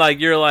 And then, like,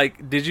 you're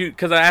like, did you...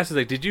 Because I asked you,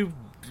 like, did you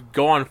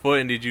go on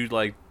foot and did you,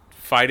 like,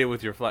 fight it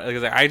with your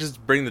flashlight? Like, I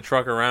just bring the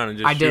truck around and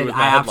just shoot with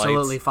my headlights.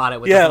 Absolutely fought it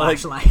with the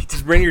flashlight. Like,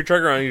 just bring your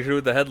truck around and you shoot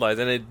with the headlights.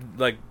 And it,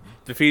 like,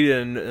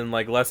 defeated in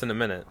like, less than a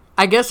minute.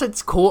 I guess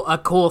it's a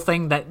cool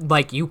thing that,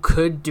 like, you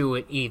could do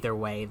it either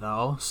way,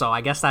 though. So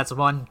I guess that's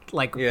one,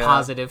 like,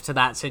 positive to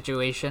that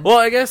situation. Well,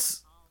 I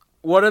guess,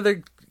 what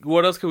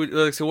else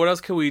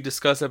can we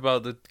discuss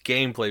about the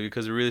gameplay?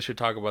 Because we really should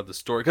talk about the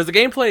story. Because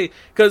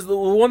the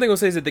one thing I'll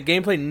say is that the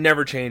gameplay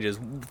never changes.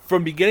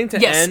 From beginning to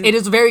end. Yes, it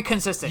is very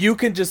consistent. You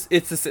can just,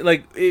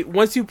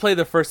 once you play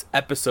the first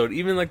episode,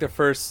 even, like,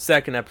 the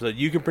second episode,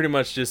 you can pretty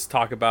much just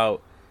talk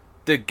about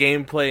the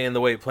gameplay and the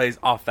way it plays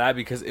off that,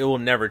 because it will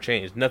never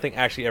change. Nothing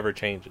actually ever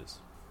changes.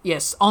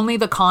 Yes, only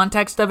the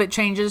context of it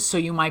changes. So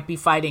you might be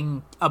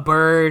fighting a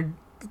bird,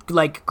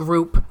 like,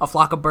 group, a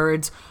flock of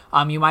birds.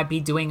 You might be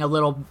doing a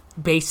little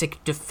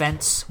basic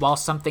defense while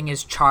something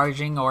is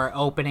charging or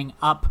opening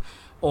up,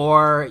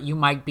 or you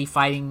might be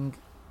fighting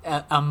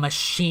a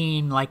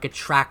machine like a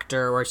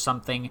tractor or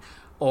something,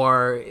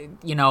 or,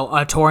 you know,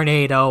 a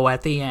tornado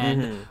at the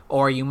end,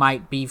 or you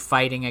might be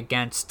fighting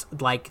against,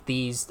 like,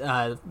 these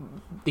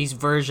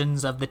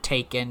versions of the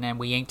Taken, and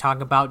we ain't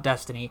talking about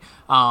Destiny,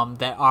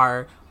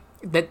 that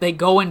they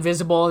go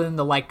invisible and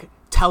they'll, like,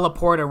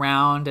 teleport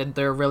around, and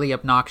they're really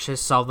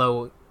obnoxious,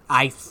 although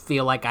I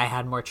feel like I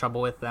had more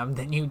trouble with them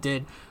than you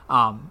did.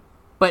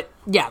 But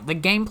yeah, the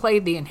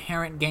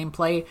inherent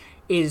gameplay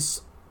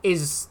is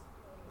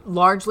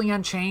largely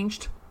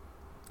unchanged.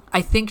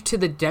 I think to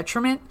the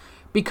detriment,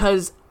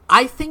 because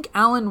I think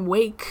Alan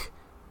Wake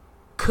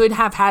could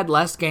have had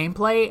less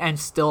gameplay and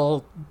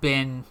still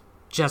been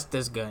just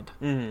as good.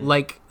 Mm-hmm.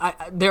 Like,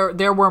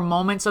 there were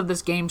moments of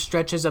this game,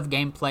 stretches of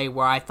gameplay,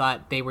 where I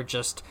thought they were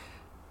just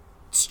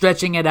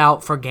stretching it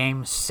out for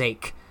game's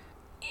sake.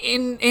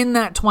 In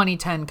that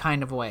 2010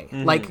 kind of way.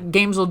 Mm-hmm. Like,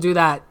 games will do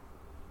that.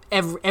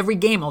 Every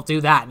game will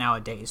do that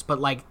nowadays. But,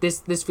 like,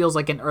 this feels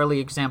like an early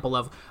example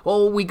of,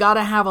 oh, we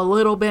gotta have a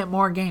little bit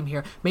more game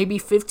here. Maybe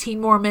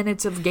 15 more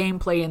minutes of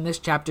gameplay in this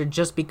chapter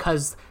just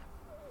because,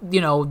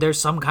 you know, there's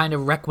some kind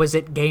of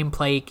requisite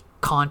gameplay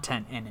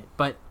content in it.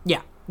 But,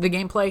 yeah, the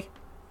gameplay,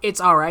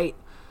 it's alright.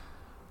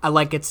 I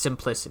like its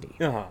simplicity.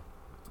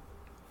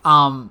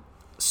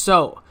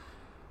 So,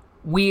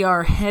 we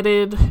are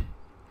headed...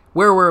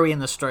 Where were we in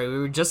the story? We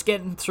were just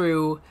getting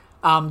through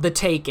the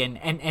Taken,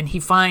 and he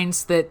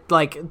finds that,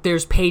 like,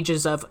 there's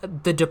pages of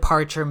the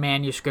Departure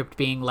manuscript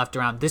being left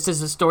around. This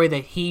is a story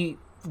that he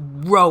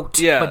wrote,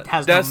 but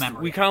has no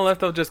memory. We kind of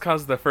left out just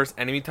because of the first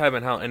enemy type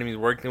and how enemies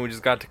work, and we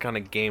just got to kind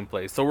of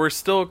gameplay. So we're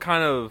still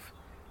kind of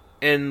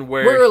in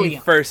where he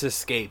first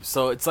escaped.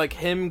 So it's like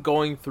him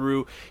going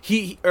through...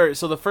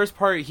 So the first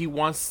part,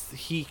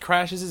 he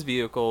crashes his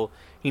vehicle...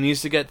 He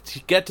needs to get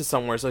to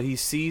somewhere, so he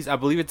sees, I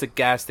believe it's a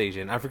gas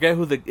station. I forget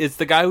it's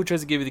the guy who tries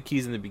to give you the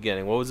keys in the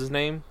beginning. What was his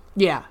name?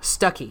 Yeah,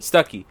 Stucky.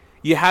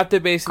 You have to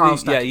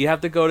basically, you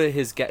have to go to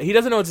his he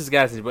doesn't know it's his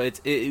gas station,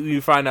 but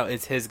you find out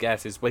it's his gas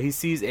station. But he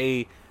sees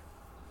a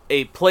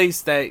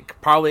place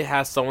that probably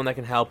has someone that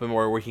can help him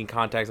or where he can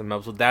contact some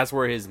help. So that's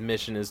where his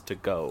mission is to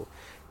go.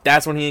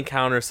 That's when he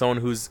encounters someone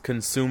who's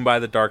consumed by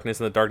the darkness,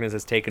 and the darkness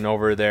has taken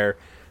over their,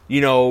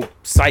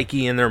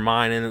 psyche and their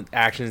mind and the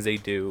actions they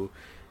do.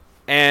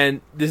 And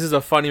this is a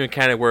funny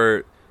mechanic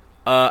where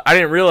I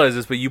didn't realize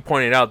this, but you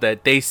pointed out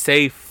that they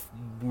say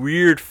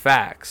weird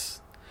facts.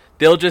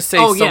 They'll just say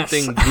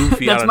something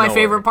goofy. That's my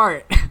favorite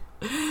part.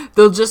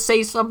 They'll just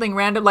say something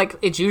random, like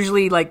it's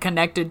usually like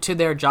connected to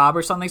their job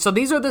or something. So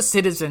these are the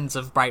citizens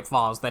of Bright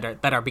Falls that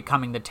are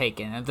becoming the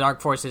Taken, and the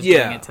Dark Force is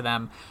doing it to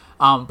them.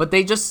 But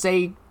they just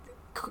say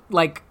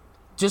like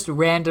just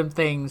random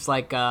things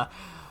like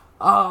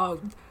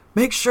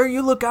make sure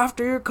you look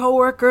after your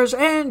coworkers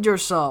and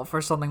yourself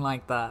or something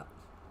like that.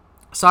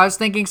 So I was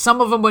thinking some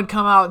of them would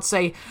come out and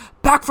say,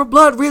 Back 4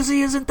 Blood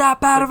really isn't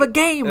that bad of a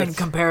game in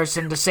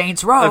comparison to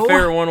Saints Row. My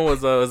favorite one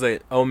was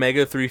like,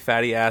 omega-3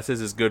 fatty acids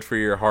is good for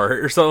your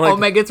heart or something like that.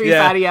 Omega-3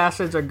 fatty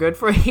acids are good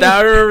for you.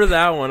 I remember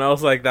that one. I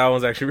was like, that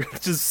one's actually it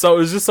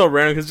was just so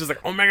random because it's just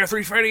like,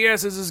 omega-3 fatty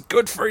acids is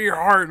good for your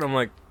heart. And I'm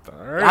like,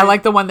 all right. I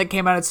like the one that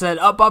came out and said,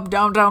 up, up,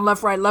 down, down,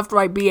 left,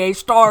 right, BA,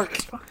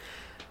 start.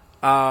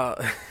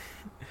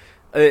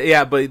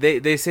 Yeah, but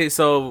they say,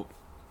 so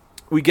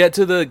we get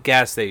to the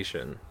gas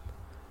station.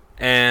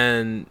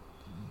 And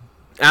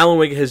Alan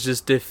Wake has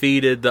just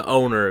defeated the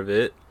owner of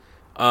it.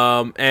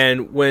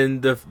 And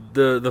when the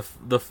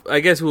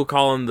I guess we'll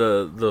call him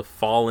the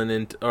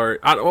fallen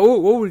what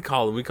would we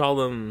call them? We call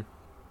them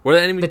what are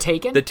the enemies? The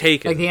Taken? The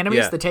Taken. Like the enemies,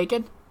 yeah. the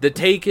Taken? The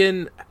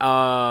Taken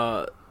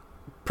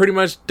pretty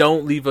much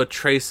don't leave a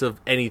trace of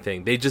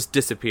anything. They just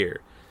disappear.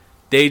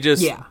 They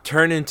just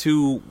turn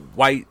into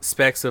white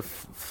specks of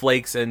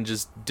flakes and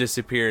just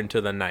disappear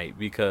into the night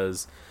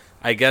because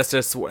I guess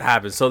that's what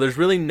happens. So there's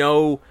really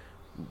no...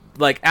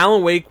 Like,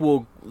 Alan Wake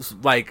will,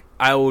 like,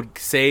 I would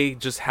say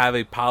just have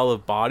a pile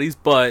of bodies,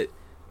 but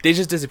they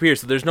just disappear.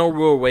 So there's no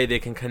real way they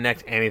can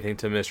connect anything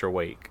to Mr.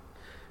 Wake.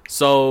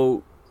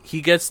 So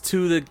he gets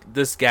to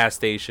this gas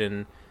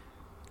station,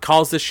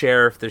 calls the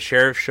sheriff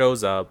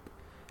shows up,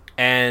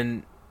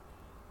 and,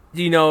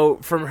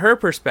 from her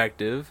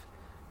perspective,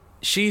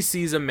 she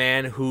sees a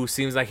man who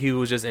seems like he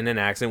was just in an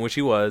accident, which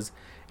he was,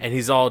 and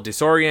he's all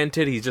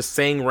disoriented. He's just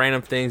saying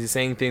random things. He's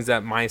saying things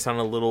that might sound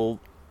a little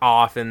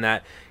off, and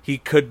that he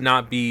could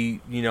not be,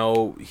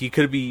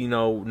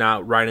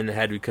 not right in the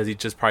head because he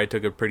just probably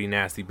took a pretty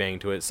nasty bang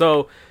to it.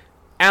 So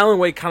Alan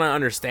Wake kind of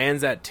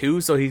understands that too.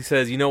 So he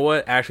says, you know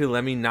what? Actually,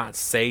 let me not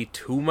say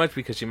too much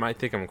because she might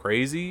think I'm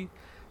crazy,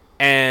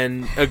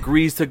 and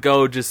agrees to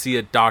go just see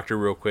a doctor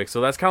real quick. So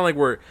that's kind of like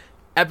where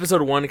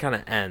episode 1 kind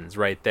of ends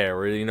right there,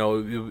 where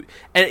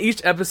and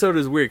each episode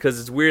is weird because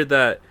it's weird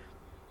that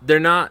they're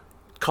not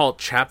called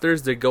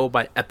chapters; they go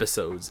by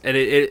episodes, and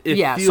it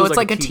feels so it's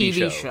like a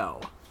TV show.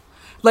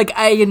 Like,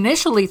 I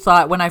initially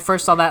thought when I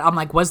first saw that, I'm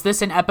like, was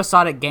this an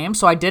episodic game?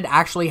 So I did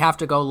actually have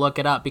to go look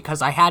it up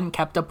because I hadn't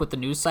kept up with the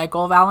news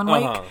cycle of Alan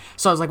Wake.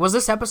 So I was like, was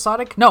this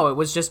episodic? No, it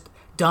was just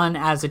done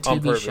as a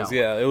TV show.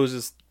 Yeah, it was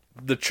just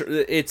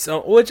it's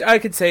which I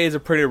could say is a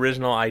pretty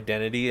original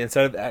identity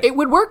instead of it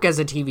would work as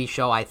a TV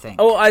show, I think.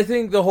 Oh, I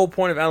think the whole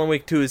point of Alan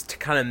Wake 2 is to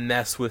kind of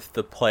mess with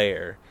the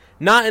player,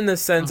 not in the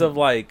sense of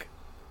like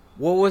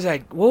what was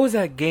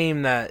that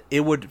game that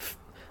it would.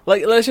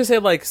 Like, let's just say,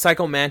 like,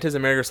 Psycho Mantis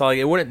and Metal Gear Solid,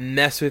 it wouldn't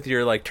mess with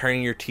your, like,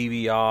 turning your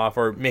TV off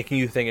or making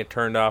you think it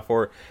turned off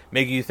or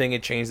making you think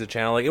it changed the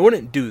channel. Like, it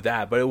wouldn't do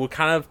that, but it would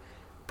kind of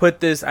put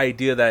this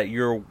idea that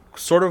you're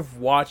sort of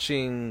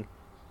watching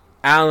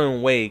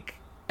Alan Wake,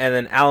 and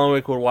then Alan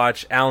Wake would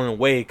watch Alan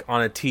Wake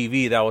on a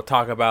TV that would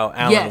talk about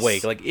Alan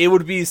Wake. Like, it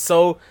would be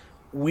so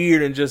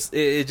weird and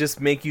it just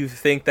make you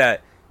think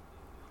that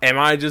am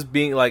I just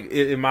being like,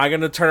 am I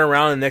gonna turn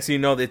around and next thing you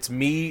know, it's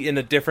me in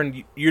a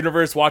different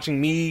universe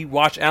watching me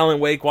watch Alan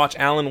Wake?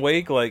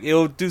 Like,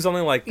 it'll do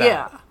something like that.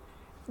 Yeah.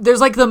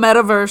 There's like the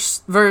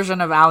metaverse version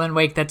of Alan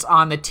Wake that's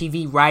on the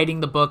TV writing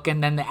the book,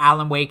 and then the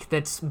Alan Wake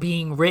that's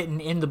being written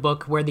in the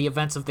book where the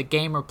events of the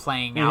game are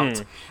playing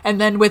out.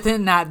 And then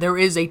within that, there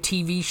is a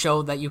TV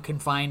show that you can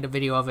find a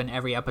video of in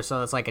every episode.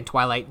 That's like a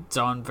Twilight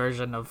Zone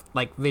version of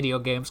like video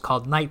games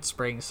called Night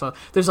Spring. So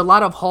there's a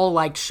lot of whole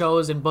like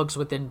shows and books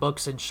within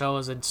books and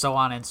shows and so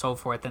on and so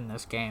forth in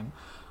this game.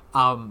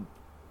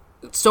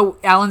 So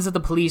Alan's at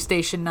the police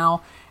station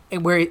now,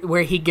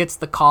 where he gets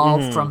the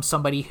call from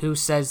somebody who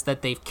says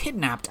that they've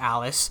kidnapped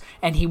Alice,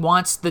 and he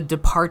wants the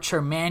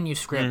departure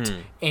manuscript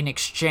in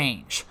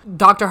exchange.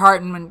 Dr.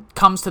 Hartman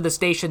comes to the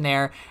station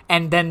there,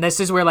 and then this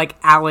is where like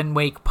Alan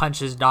Wake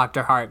punches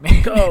Dr.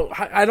 Hartman.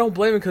 I don't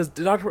blame him, because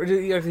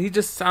he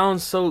just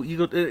sounds so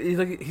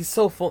he's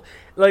so full.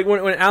 Like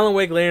when Alan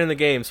Wake later in the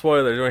game,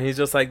 spoilers, when he's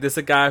just like, this is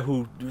a guy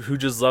who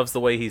just loves the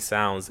way he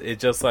sounds.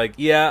 It's just like,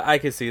 yeah, I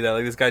can see that.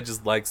 Like, this guy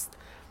just likes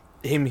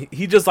him.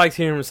 He just likes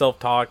hearing himself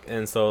talk,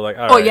 and so like,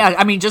 all right. Yeah,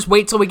 I mean, just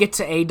wait till we get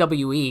to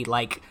AWE.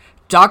 Like,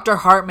 Dr.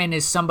 Hartman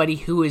is somebody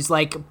who is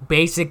like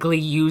basically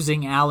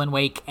using Alan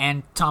Wake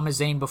and Thomas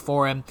Zane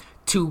before him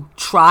to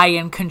try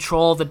and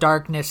control the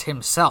darkness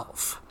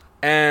himself.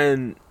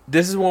 And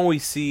this is when we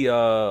see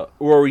where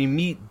we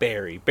meet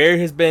Barry. Barry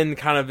has been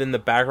kind of in the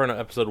background of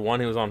episode 1.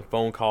 He was on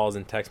phone calls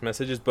and text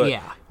messages,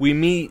 but we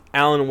meet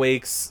Alan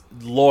Wake's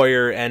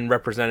lawyer and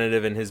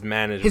representative and his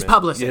management, his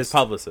publicist. His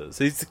publicist.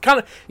 He's kind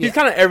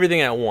of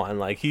everything at one.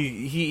 Like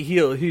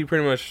he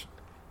pretty much,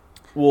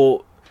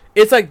 well,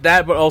 it's like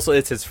that, but also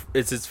it's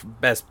his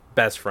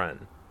best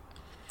friend.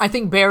 I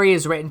think Barry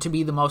is written to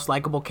be the most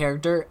likable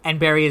character, and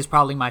Barry is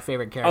probably my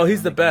favorite character. Oh,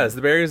 he's the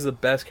best. Barry is the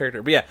best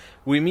character. But yeah,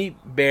 we meet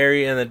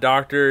Barry, and the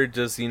doctor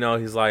just, he's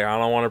like, I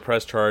don't want to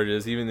press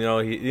charges, even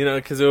though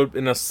because it would be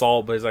an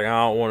assault, but he's like,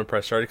 I don't want to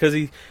press charges,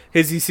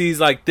 because he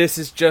sees like, this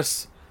is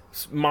just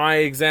my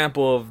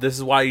example of this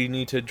is why you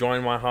need to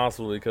join my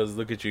hospital, because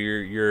look at you,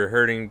 you're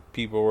hurting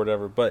people or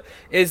whatever. But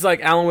it's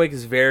like Alan Wake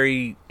is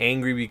very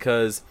angry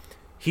because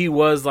he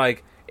was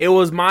like, it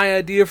was my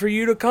idea for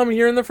you to come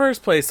here in the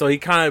first place. So he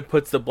kind of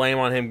puts the blame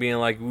on him, being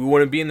like, we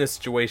wouldn't be in this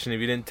situation if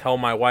you didn't tell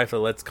my wife that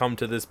let's come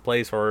to this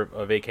place for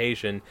a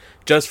vacation,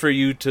 just for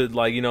you to,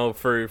 like,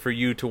 for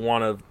you to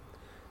want to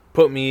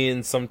put me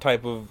in some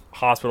type of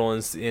hospital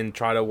and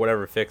try to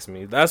whatever fix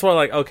me. That's why,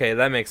 like, okay,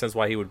 that makes sense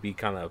why he would be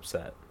kind of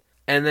upset.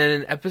 And then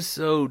in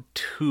episode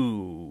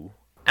 2,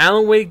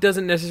 Alan Wake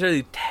doesn't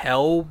necessarily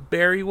tell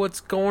Barry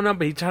what's going on,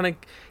 but he kind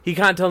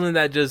of tells him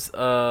that just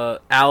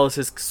Alice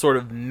is sort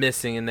of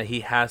missing, and that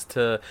he has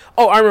to.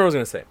 Oh, I remember what I was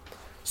gonna say.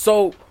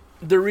 So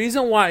the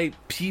reason why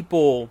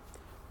people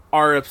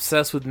are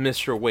obsessed with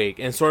Mr. Wake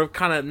and sort of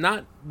kind of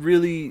not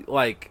really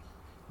like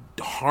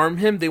harm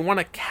him, they want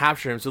to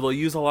capture him, so they'll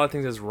use a lot of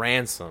things as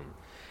ransom,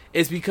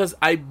 is because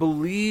I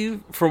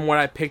believe, from what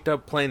I picked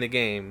up playing the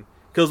game,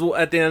 because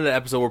at the end of the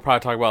episode we'll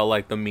probably talk about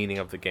like the meaning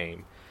of the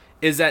game,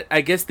 is that I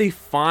guess they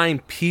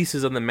find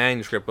pieces of the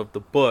manuscript of the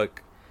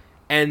book,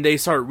 and they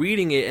start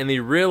reading it, and they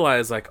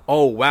realize, like,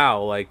 oh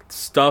wow, like,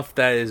 stuff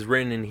that is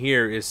written in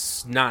here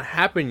is not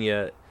happened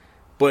yet,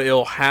 but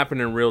it'll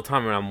happen in real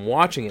time, and I'm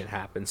watching it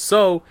happen.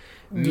 So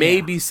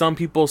maybe some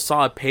people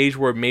saw a page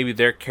where maybe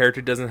their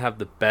character doesn't have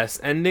the best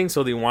ending,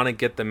 so they want to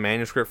get the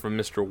manuscript from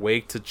Mr.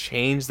 Wake to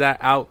change that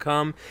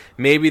outcome.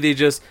 Maybe they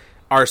just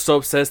are so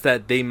obsessed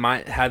that they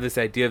might have this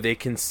idea they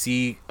can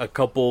see a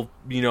couple,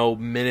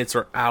 minutes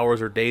or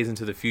hours or days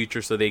into the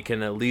future, so they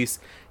can at least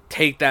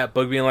take that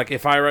book, being like,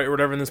 if I write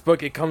whatever in this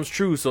book, it comes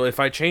true, so if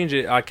I change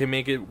it, I can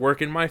make it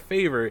work in my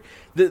favor.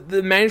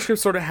 The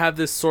manuscripts sort of have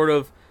this sort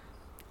of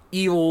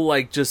evil,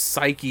 like, just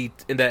psyche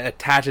that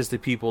attaches to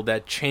people,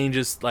 that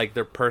changes, like,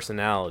 their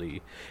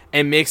personality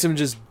and makes them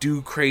just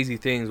do crazy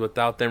things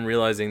without them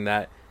realizing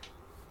that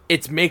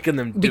it's making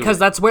them do because it.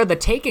 That's where the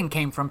Taken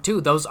came from too.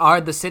 Those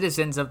are the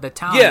citizens of the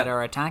town that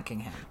are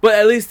attacking him. But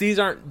at least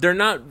they're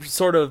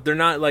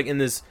not like in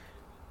this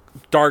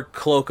dark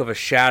cloak of a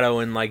shadow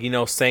and, like,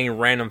 saying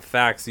random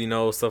facts,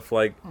 stuff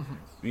like,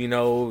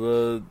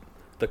 the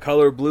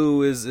color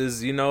blue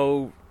is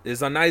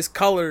a nice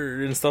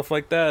color and stuff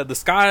like that. The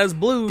sky is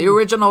blue. The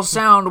original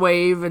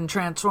Soundwave in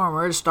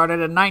Transformers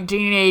started in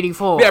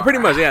 1984. Yeah, pretty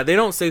much. Yeah, they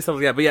don't say stuff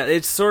like that. But yeah,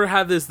 it's sort of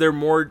have this, they're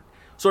more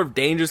sort of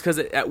dangerous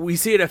because we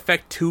see it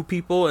affect two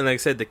people, and like I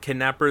said, the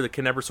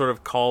kidnapper sort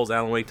of calls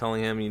Alan Wake,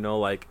 telling him,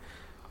 like,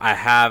 I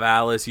have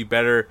Alice, you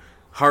better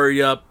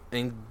hurry up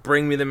and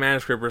bring me the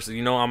manuscript, or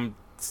you want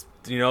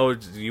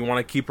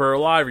to keep her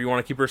alive, or you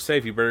want to keep her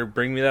safe, you better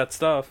bring me that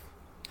stuff.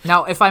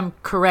 Now, if I'm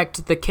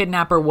correct, the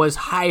kidnapper was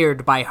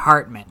hired by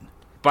Hartman.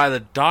 By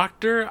the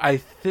doctor, I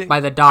think. By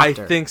the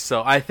doctor. I think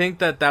so. I think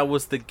that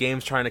was the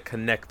game's trying to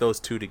connect those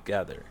two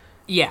together.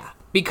 Yeah,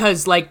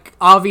 because, like,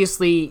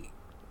 obviously,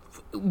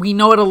 we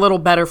know it a little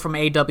better from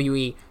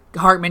AWE.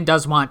 Hartman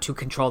does want to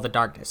control the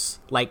darkness.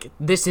 Like,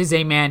 this is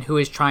a man who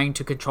is trying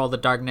to control the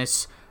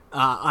darkness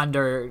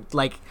under,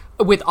 like,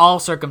 with all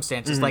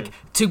circumstances. Like,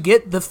 to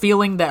get the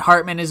feeling that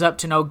Hartman is up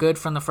to no good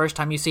from the first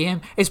time you see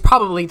him is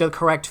probably the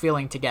correct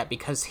feeling to get,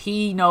 because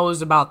he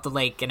knows about the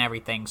lake and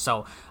everything.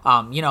 So,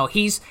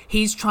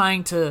 he's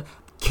trying to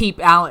keep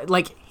Alan,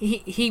 like,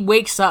 he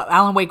wakes up,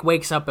 Alan Wake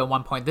wakes up at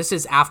one point. This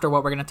is after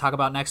what we're going to talk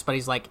about next, but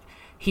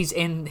he's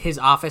in his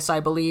office, I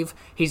believe.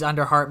 He's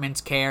under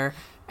Hartman's care,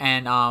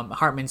 and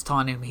Hartman's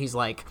telling him he's,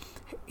 like,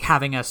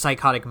 having a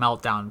psychotic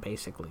meltdown,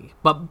 basically.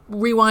 But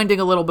rewinding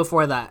a little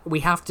before that,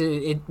 we have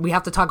to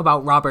talk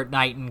about Robert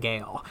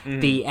Nightingale,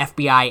 the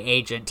FBI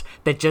agent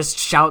that just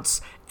shouts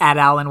at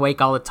Alan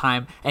Wake all the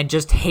time and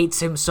just hates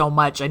him so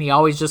much, and he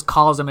always just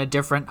calls him a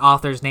different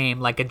author's name,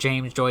 like a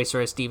James Joyce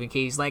or a Stephen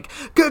King. He's like,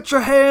 "Get your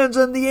hands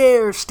in the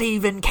air,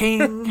 Stephen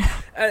King."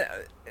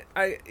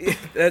 I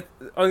was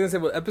gonna say,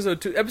 well,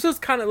 episode's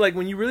kind of like,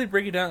 when you really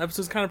break it down,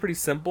 episode's kind of pretty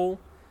simple.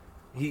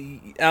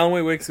 Alan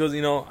Wake wakes, goes,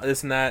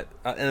 this and that,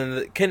 and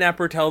the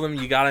kidnapper tells him,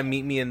 "You gotta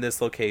meet me in this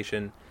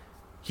location."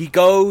 He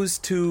goes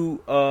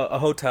to a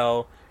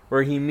hotel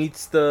where he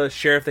meets the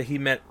sheriff that he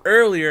met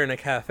earlier in a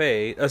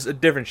cafe, a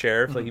different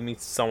sheriff. Like, he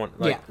meets someone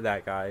like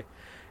that guy,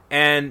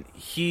 and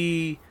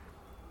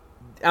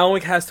Alan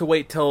Wake has to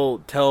wait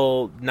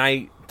till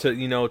night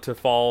to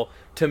fall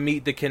to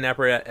meet the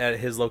kidnapper at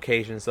his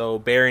location. So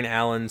Barry and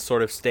Alan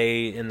sort of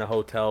stay in the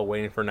hotel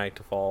waiting for night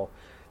to fall.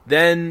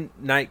 Then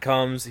night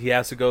comes, he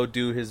has to go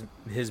do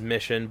his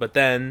mission, but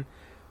then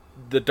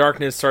the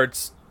darkness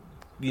starts,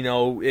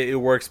 it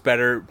works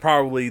better,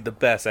 probably the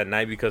best at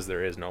night, because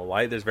there is no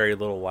light. There's very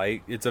little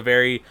light. It's a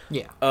very,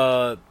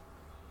 I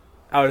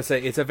would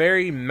say, it's a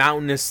very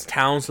mountainous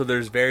town, so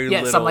there's very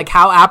little. Yes, I'm like,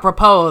 how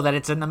apropos that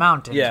it's in the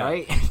mountains,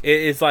 right?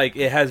 It's like,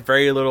 it has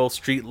very little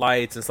street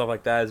lights and stuff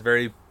like that. It's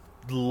very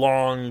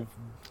long,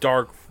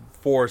 dark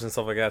forest and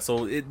stuff like that.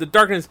 So the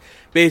darkness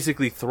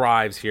basically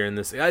thrives here in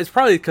this. It's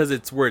probably because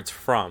it's where it's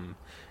from.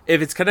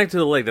 If it's connected to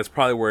the lake, that's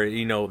probably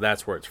where,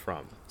 that's where it's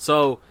from.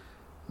 So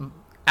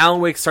Alan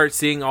Wake starts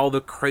seeing all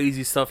the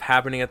crazy stuff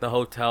happening at the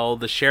hotel.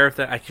 The sheriff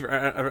that I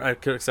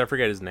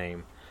forget his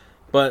name,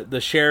 but the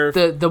sheriff,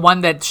 the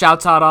one that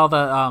shouts out all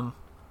the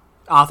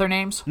author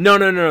names. No.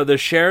 The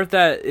sheriff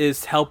that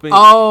is helping.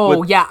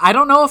 Oh, yeah. I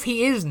don't know if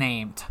he is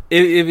named,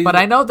 but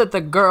I know that the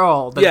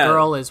girl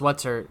is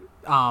what's her.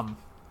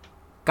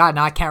 God,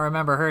 now I can't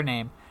remember her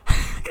name.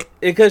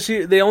 Because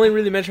they only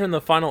really mention her in the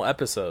final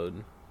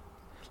episode.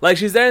 Like,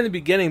 she's there in the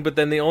beginning, but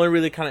then they only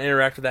really kind of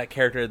interact with that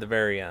character at the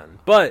very end.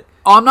 But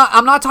I'm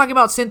not talking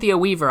about Cynthia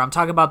Weaver. I'm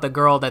talking about the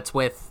girl that's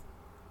with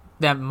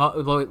them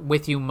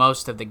with you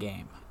most of the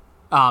game.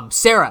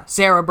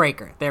 Sarah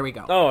Breaker. There we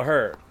go. Oh,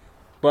 her.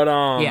 But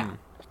yeah.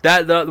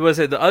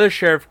 The other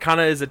sheriff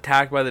kind of is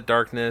attacked by the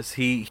darkness.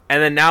 And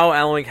then now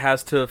Alan Wake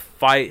has to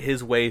fight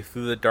his way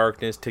through the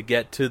darkness to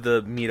get to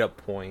the meetup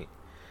point.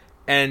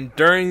 And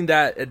during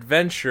that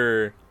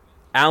adventure,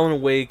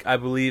 Alan Wake, I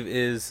believe,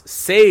 is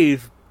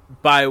saved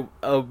by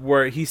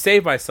where he's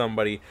saved by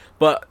somebody,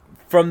 but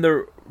from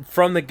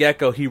the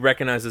get-go, he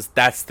recognizes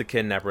that's the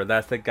kidnapper.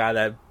 That's the guy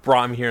that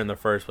brought him here in the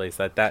first place.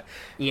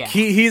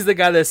 He's the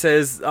guy that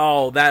says,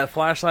 "Oh, that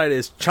flashlight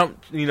is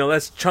chump.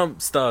 That's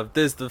chump stuff.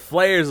 The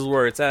flares is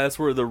where it's at. That's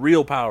where the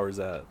real power is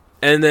at."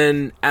 And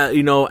then,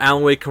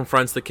 Alan Wake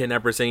confronts the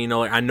kidnapper, saying,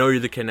 "I know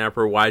you're the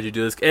kidnapper. Why'd you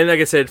do this?" And like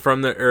I said,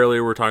 from the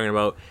earlier we're talking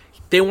about,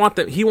 he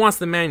wants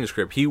the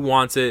manuscript. He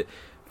wants it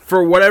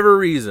for whatever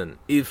reason.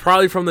 It's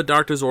probably from the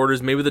doctor's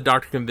orders. Maybe the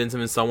doctor convinced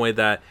him in some way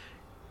that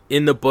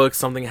in the book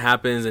something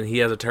happens and he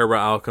has a terrible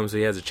outcome, so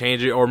he has to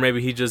change it. Or maybe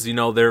he just,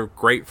 they're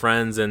great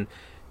friends and,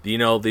 he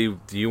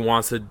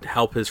wants to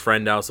help his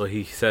friend out, so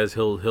he says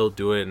he'll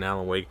do it in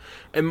Alan Wake.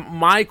 And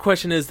my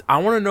question is, I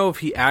want to know if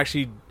he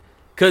actually,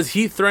 because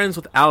he threatens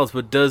with Alice,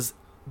 but does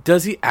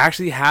he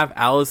actually have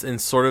Alice in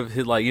sort of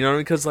his,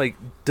 because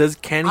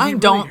can he? I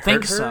don't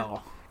think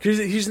so.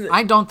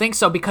 I don't think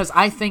so, because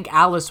I think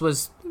Alice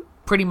was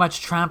pretty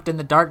much trapped in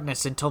the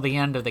darkness until the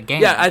end of the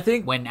game. Yeah, I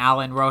think when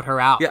Alan wrote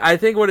her out. Yeah, I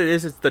think what it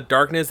is, it's the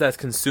darkness that's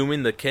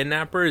consuming the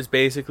kidnapper is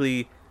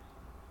basically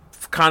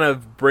kind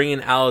of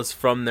bringing Alice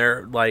from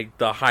their,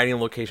 the hiding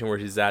location where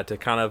she's at to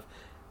kind of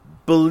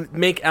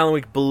make Alan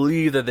Wake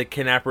believe that the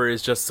kidnapper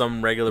is just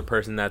some regular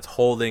person that's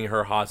holding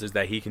her hostage,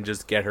 that he can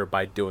just get her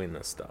by doing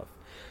this stuff.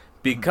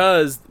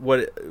 Because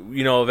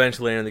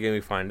eventually in the game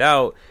we find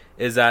out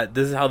is that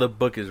this is how the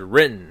book is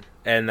written,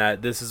 and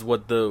that this is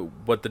what the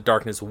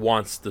darkness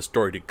wants the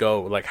story to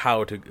go,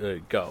 how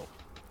to go.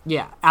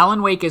 Yeah,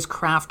 Alan Wake is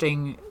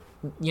crafting,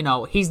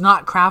 he's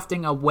not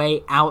crafting a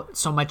way out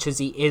so much as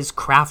he is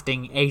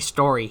crafting a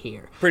story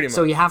here. Pretty much.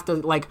 So you have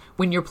to,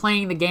 when you're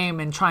playing the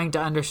game and trying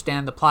to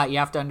understand the plot, you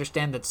have to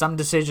understand that some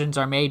decisions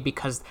are made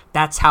because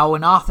that's how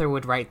an author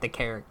would write the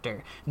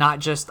character. Not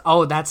just,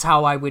 that's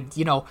how I would,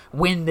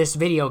 win this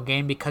video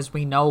game, because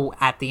we know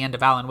at the end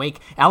of Alan Wake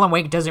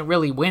doesn't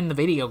really win the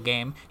video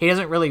game. He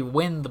doesn't really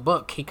win the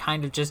book. He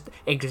kind of just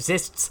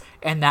exists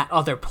in that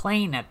other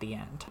plane at the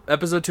end.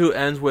 Episode 2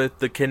 ends with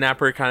the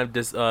kidnapper kind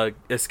of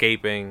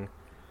escaping.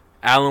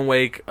 Alan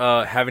Wake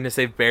having to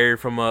save Barry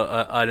from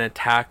an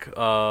attack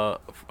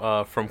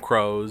from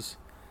crows.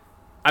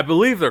 I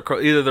believe they're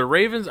either the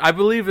ravens. I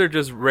believe they're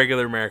just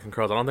regular American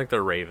crows. I don't think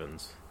they're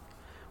ravens.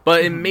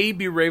 But it may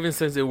be ravens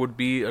since it would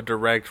be a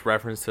direct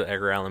reference to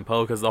Edgar Allan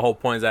Poe, because the whole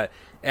point is that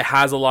it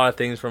has a lot of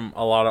things from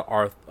a lot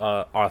of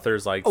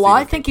authors like. Well,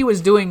 I think he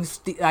was doing.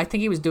 I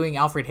think he was doing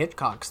Alfred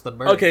Hitchcock's The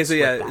Birds. Okay, so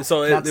yeah,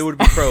 so it would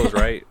be crows,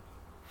 right?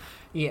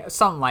 Yeah,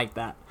 something like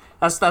that.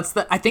 That's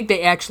the. I think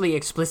they actually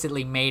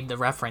explicitly made the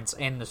reference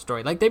in the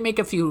story. Like they make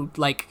a few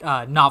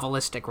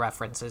novelistic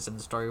references in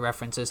the story,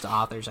 references to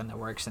authors and their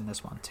works in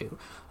this one too.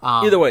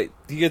 Either way,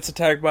 he gets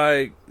attacked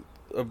by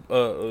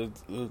a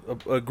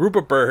group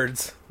of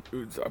birds.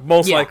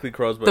 Most likely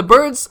crows. But the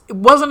birds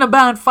wasn't a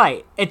bad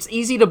fight. It's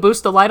easy to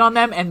boost the light on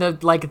them, and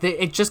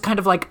it just kind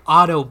of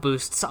auto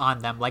boosts on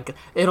them. Like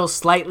it'll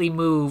slightly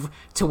move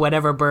to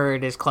whatever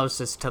bird is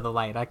closest to the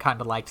light. I kind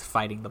of liked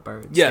fighting the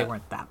birds. Yeah. They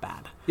weren't that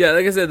bad. Yeah,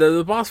 like I said,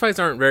 the boss fights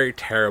aren't very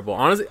terrible.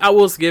 Honestly, I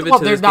will give it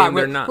to this game.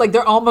 They're not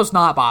they're almost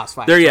not boss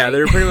fights.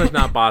 They're pretty much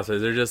not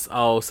bosses. They're just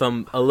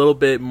a little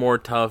bit more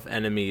tough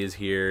enemy is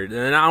here,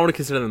 and I want to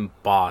consider them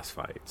boss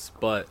fights.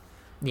 But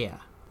yeah.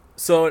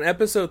 So in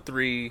episode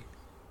 3.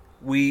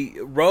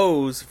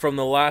 Rose from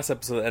the last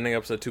episode, the ending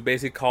episode 2,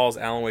 basically calls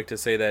Alan Wake to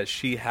say that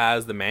she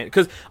has the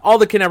because all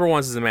the kidnapper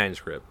wants is a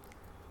manuscript.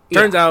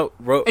 Turns out,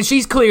 and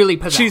she's clearly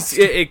possessed.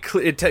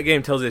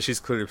 Game tells you that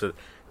she's clearly possessed.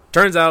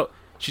 Turns out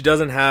she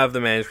doesn't have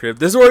the manuscript.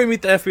 This is where we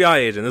meet the FBI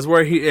agent. This is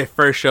where it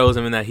first shows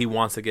him that he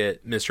wants to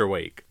get Mr.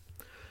 Wake,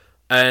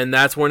 and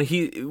that's when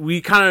we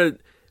kind of.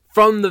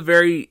 From the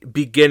very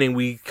beginning,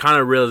 we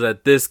kind of realize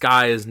that this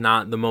guy is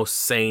not the most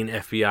sane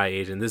FBI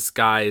agent. This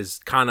guy is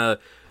kind of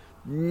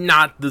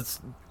not the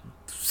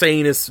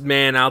sanest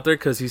man out there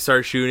because he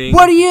starts shooting.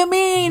 What do you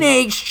mean,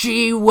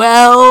 H.G.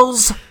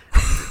 Wells?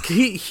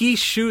 He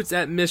shoots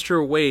at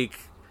Mr. Wake,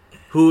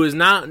 who is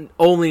not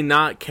only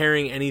not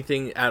carrying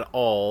anything at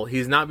all,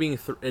 he's not being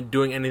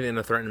doing anything in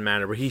a threatening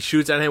manner, but he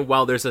shoots at him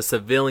while there's a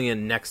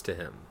civilian next to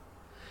him.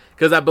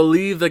 Because I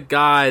believe the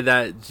guy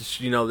that,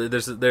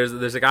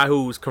 there's a guy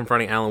who's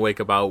confronting Alan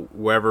Wake about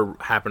whatever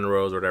happened to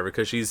Rose or whatever,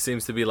 because she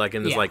seems to be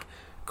in this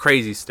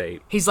crazy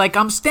state. He's like,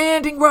 I'm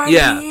standing right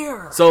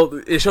here.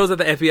 So it shows that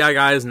the FBI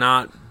guy is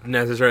not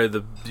necessarily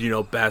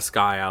the best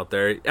guy out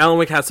there. Alan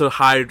Wake has to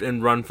hide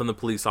and run from the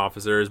police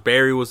officers.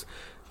 Barry was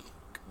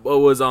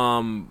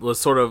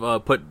sort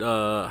of put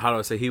how do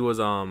I say, he was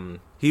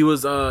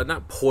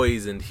not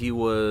poisoned. He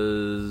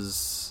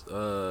was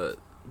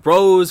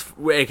Rose,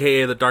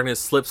 aka the Darkness,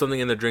 slipped something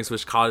in the drinks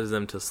which causes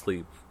them to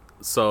sleep.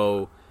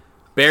 So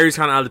Barry's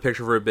kind of out of the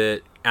picture for a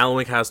bit. Alan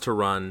Wake has to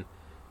run.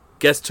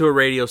 Gets to a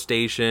radio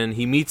station.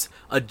 He meets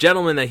a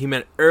gentleman that he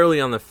met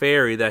early on the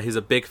ferry that he's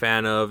a big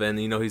fan of, and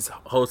he's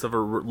host of a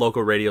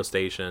local radio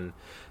station.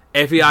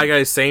 FBI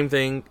guy, same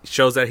thing,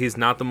 shows that he's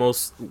not the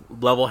most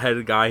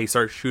level-headed guy. He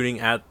starts shooting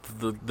at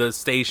the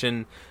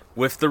station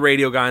with the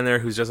radio guy in there,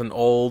 who's just an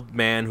old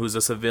man who's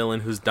a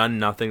civilian who's done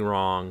nothing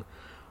wrong.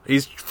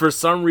 He's, for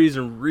some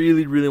reason,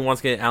 really, really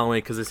wants to get Alan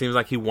Wake because it seems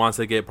like he wants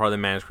to get part of the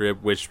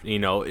manuscript, which,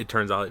 it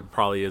turns out it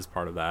probably is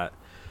part of that.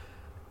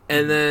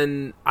 And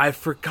then I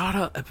forgot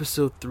how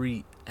episode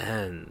 3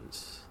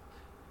 ends.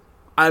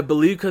 I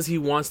believe because he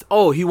wants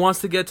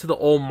to get to the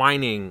old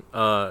mining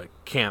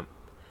camp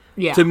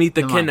to meet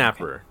the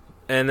kidnapper.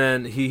 And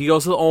then he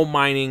goes to the old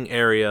mining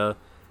area.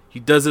 He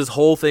does this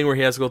whole thing where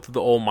he has to go through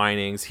the old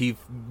minings. He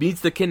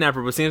meets the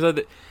kidnapper, but it seems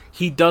like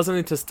he does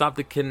something to stop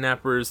the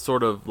kidnappers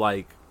sort of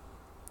like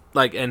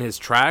in his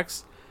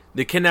tracks.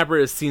 The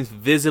kidnapper seems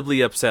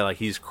visibly upset, like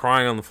he's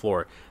crying on the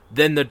floor.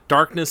 Then the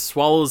darkness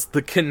swallows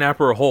the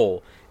kidnapper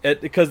whole.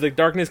 Because the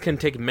darkness can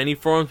take many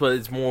forms, but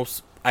its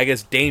most, I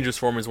guess, dangerous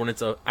form is when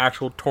it's an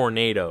actual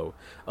tornado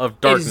of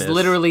darkness. It is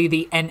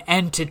literally an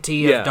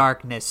entity of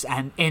darkness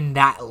and in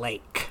that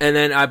lake. And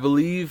then I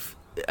believe,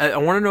 I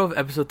want to know if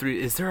episode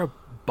 3, is there a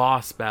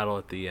boss battle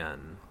at the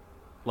end?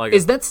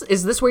 Is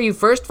this where you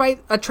first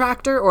fight a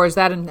tractor, or is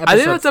that in episode 4? I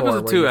think that's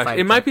episode 2, actually.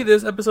 It might be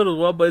this episode as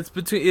well, but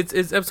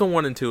it's episode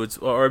 1 and 2.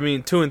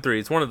 2 and 3.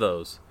 It's one of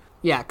those.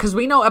 Yeah, because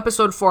we know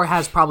episode 4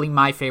 has probably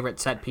my favorite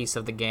set piece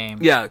of the game.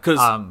 Yeah, because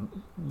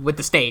with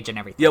the stage and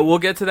everything. Yeah, we'll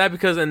get to that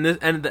because at the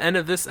end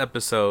of this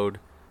episode,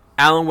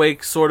 Alan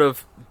Wake sort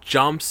of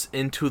jumps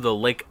into the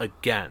lake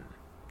again.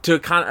 He's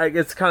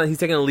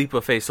taking a leap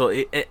of faith. So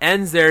it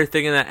ends there,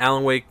 thinking that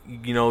Alan Wake,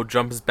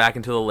 jumps back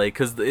into the lake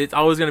because it's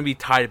always going to be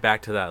tied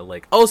back to that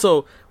lake.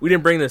 Also, we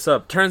didn't bring this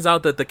up. Turns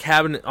out that the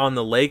cabin on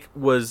the lake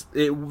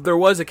there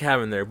was a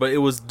cabin there, but it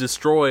was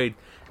destroyed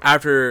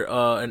after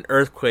an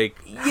earthquake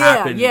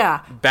happened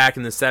back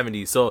in the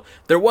 70s. So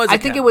there was I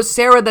think it was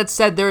Sarah that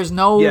said there's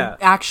no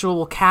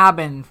actual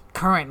cabin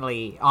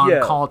currently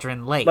on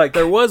Cauldron Lake.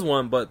 There was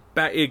one, but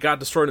it got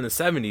destroyed in the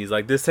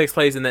 70s. This takes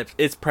place in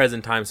its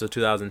present time, so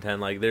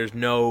 2010. There's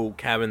no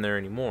cabin there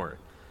anymore.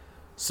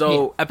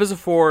 So episode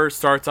 4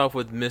 starts off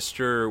with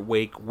Mr.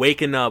 Wake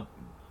waking up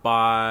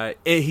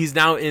he's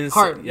now in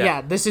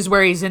this is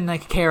where he's in the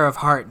care of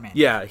Hartman.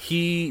 Yeah,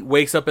 he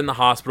wakes up in the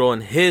hospital,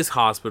 in his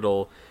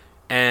hospital.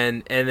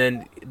 And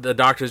then the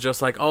doctor's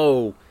just like,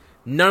 oh,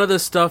 none of the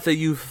stuff that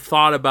you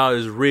thought about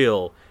is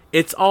real.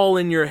 It's all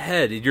in your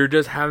head. You're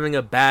just having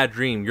a bad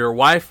dream. Your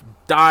wife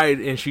died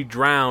and she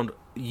drowned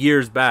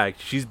years back.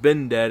 She's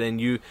been dead, and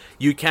you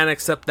can't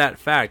accept that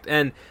fact.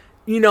 And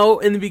you know,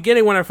 in the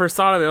beginning when I first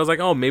thought of it, I was like,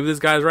 oh, maybe this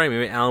guy's right.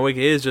 Maybe Alan Wake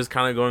is just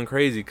kind of going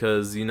crazy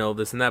because, you know,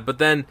 this and that. But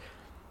then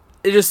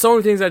it's just so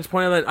many things I just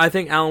pointed out that I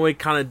think Alan Wake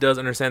kind of does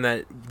understand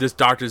that this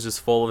doctor is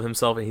just full of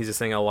himself, and he's just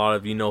saying a lot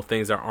of, you know,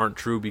 things that aren't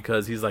true,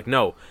 because he's like,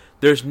 no,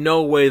 there's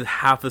no way that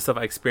half the stuff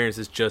I experience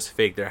is just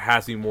fake. There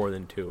has to be more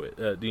than to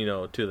it, you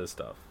know, to this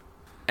stuff.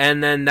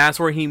 And then that's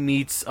where he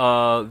meets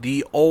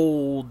the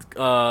old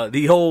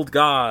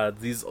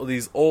gods, these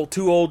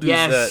two old dudes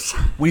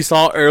that we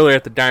saw earlier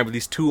at the diner, but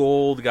these two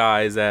old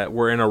guys that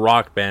were in a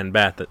rock band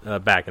back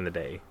in the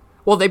day.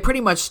 Well, they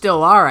pretty much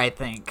still are, I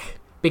think,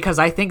 because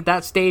I think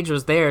that stage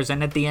was theirs,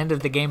 and at the end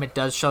of the game, it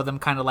does show them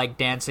kind of like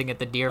dancing at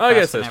the Deer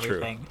Fest and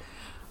everything. True.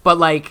 But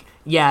like,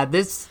 yeah,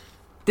 this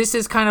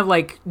is kind of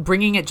like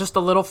bringing it just a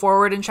little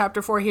forward in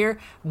Chapter 4 here.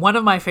 One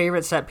of my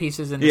favorite set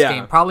pieces in this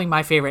game, probably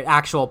my favorite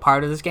actual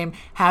part of this game,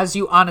 has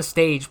you on a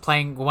stage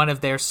playing one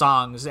of their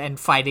songs and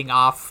fighting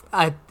off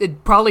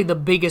probably the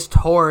biggest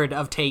horde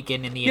of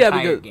Taken in the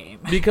entire game.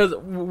 Because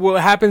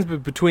what happens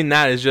between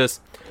that is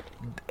just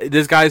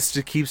this guy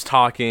just keeps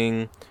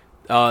talking.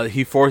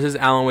 He forces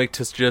Alan Wake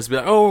to just be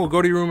like, oh,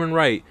 go to your room and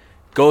write.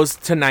 Goes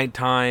to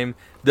nighttime.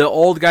 The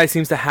old guy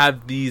seems to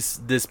have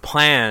this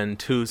plan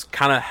to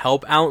kind of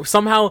help Alan.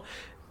 Somehow,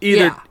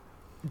 either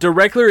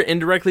directly or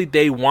indirectly,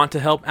 they want to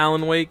help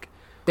Alan Wake.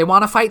 They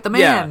want to fight the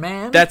man,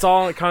 man. That's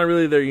all kind of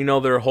really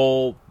their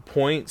whole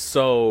point.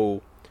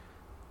 So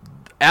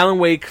Alan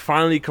Wake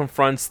finally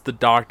confronts the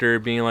doctor,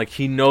 being like,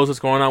 he knows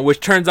what's going on, which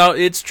turns out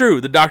it's true.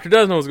 The doctor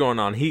does know what's going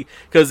on.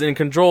 Because in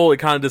Control, it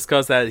kind of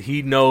discussed that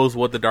he knows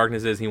what the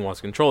darkness is. He wants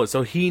to control it.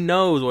 So he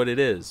knows what it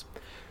is.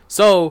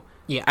 So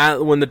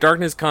when the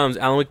darkness comes,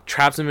 Alan Wake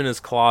traps him in his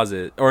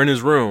closet or in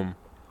his room,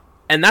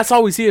 and that's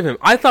all we see of him.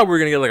 I thought we were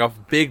gonna get like a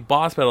big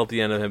boss battle at the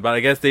end of him, but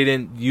I guess they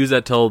didn't use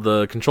that till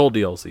the Control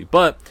DLC.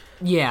 But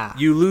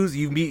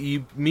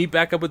you meet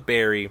back up with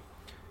Barry,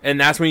 and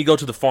that's when you go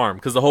to the farm,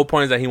 because the whole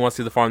point is that he wants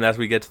to see the farm. That's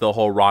when we get to the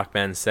whole rock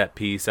band set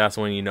piece. That's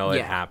when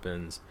it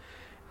happens.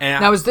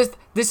 And now,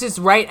 this is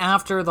right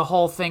after the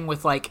whole thing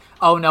with like,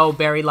 oh no,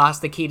 Barry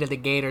lost the key to the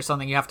gate or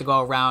something. You have to go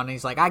around. And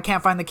he's like, I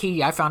can't find the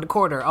key. I found a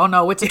quarter. Oh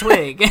no, it's a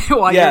twig.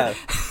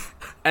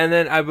 And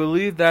then I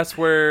believe that's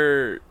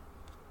where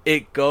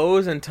it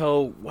goes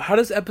until, how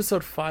does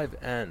episode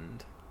 5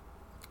 end?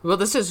 Well,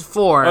 this is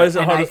 4. Oh, is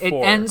it,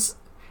 and 4?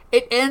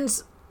 It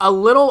ends a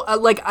little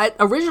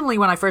originally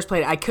when I first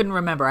played it, I couldn't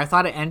remember. I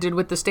thought it ended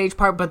with the stage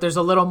part, but there's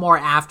a little more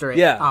after it.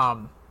 Yeah.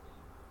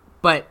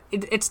 But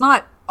it's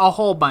not a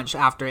whole bunch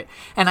after it,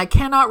 and I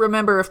cannot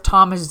remember if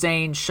Thomas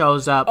Zane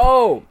shows up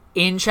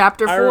in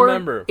Chapter 4. I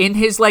remember. In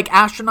his like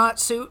astronaut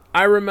suit.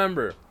 I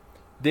remember.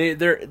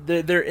 They're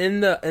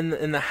in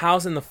the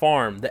house in the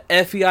farm. The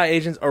FBI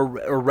agents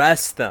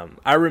arrest them.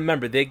 I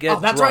remember. They get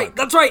drunk.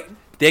 That's right.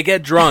 They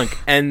get drunk,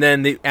 and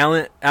then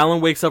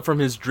Alan wakes up from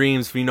his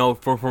dreams. You know,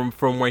 from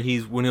where when he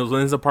was in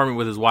his apartment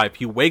with his wife.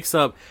 He wakes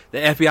up. The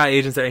FBI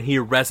agents there, and he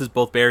arrests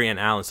both Barry and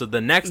Alan. So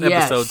the next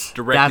episode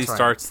directly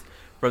starts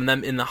from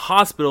them in the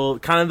hospital,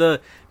 kind of the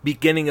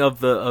beginning of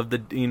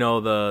the you know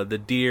the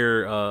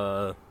Deer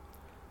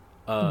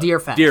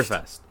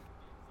Fest.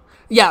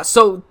 Yeah,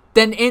 so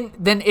then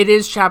it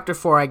is Chapter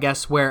 4, I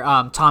guess, where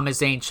Thomas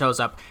Zane shows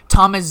up.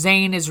 Thomas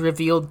Zane is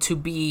revealed to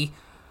be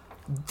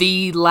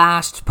the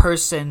last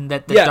person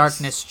that the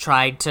darkness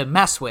tried to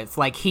mess with.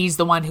 Like, he's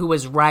the one who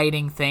was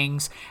writing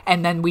things,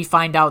 and then we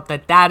find out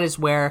that is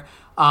where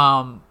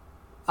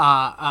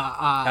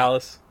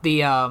Alice,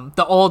 the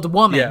old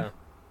woman,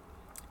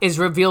 is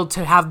revealed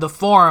to have the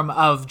form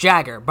of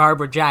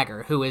Barbara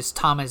Jagger, who is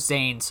Thomas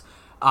Zane's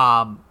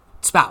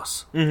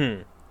spouse.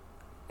 Mm-hmm.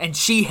 And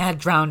she had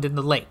drowned in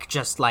the lake,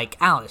 just like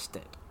Alice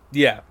did.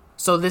 Yeah.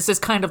 So this is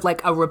kind of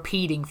like a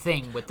repeating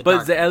thing with the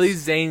darkness. But at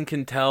least Zane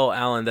can tell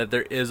Alan that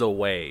there is a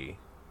way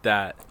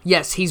that...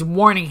 Yes, he's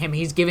warning him.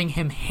 He's giving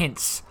him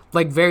hints.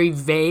 Like, very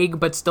vague,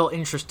 but still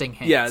interesting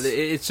hints. Yeah,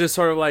 it's just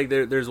sort of like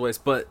there's ways.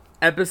 But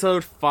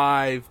episode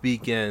 5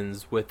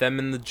 begins with them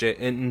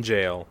in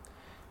jail.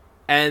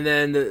 And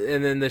then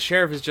the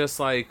sheriff is just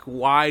like,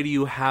 why do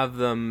you have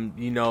them,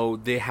 you know,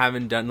 they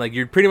haven't done... Like,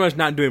 you're pretty much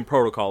not doing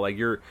protocol. Like,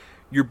 you're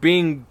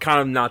being kind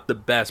of not the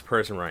best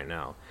person right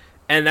now.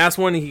 And that's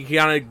when he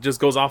kind of just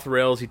goes off the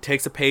rails. He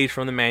takes a page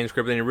from the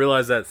manuscript and he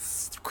realizes that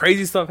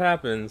crazy stuff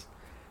happens.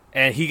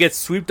 And he gets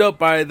swept up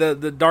by the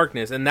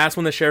darkness. And that's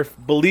when the sheriff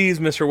believes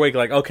Mr. Wake,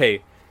 like,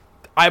 okay,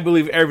 I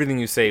believe everything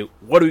you say.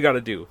 What do we got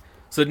to do?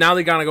 So now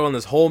they got to go on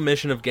this whole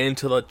mission of getting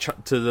to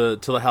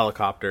the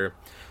helicopter.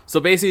 So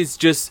basically it's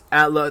just,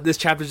 this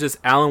chapter is just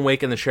Alan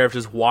Wake and the sheriff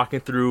just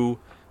walking through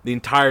the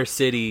entire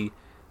city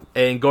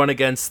and going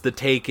against the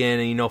Taken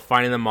and, you know,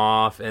 fighting them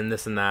off and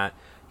this and that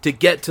to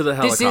get to the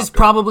helicopter. This is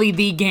probably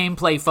the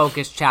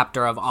gameplay-focused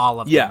chapter of all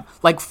of them. Yeah.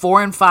 Like,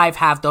 4 and 5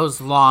 have those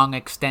long,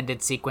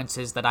 extended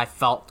sequences that I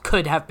felt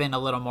could have been a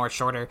little more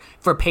shorter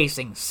for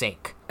pacing's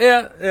sake.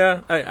 Yeah,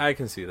 I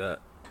can see that.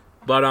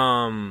 But,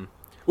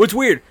 what's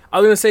weird, I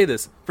was going to say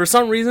this. For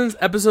some reasons,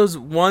 episodes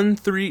 1,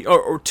 3,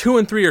 or 2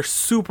 and 3 are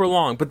super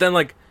long. But then,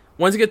 like,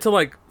 once you get to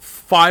like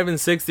 5 and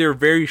 6, they're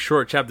very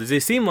short chapters. They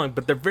seem long,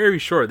 but they're very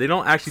short. They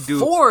don't actually do.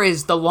 4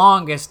 is the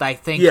longest, I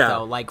think.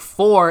 Though, like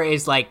 4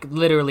 is like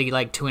literally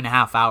like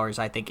 2.5 hours,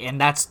 I think, and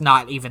that's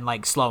not even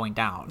like slowing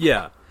down.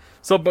 Yeah.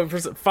 So, but for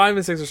 5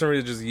 and 6 for some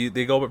reason,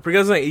 they go, but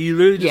because like you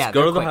literally just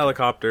go to the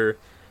helicopter,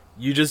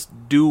 you just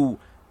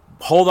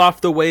hold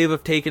off the wave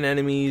of taken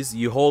enemies,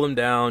 you hold them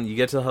down, you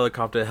get to the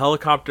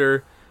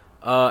helicopter.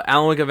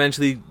 Alan Wake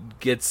eventually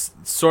gets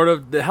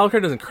the helicopter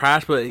doesn't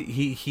crash, but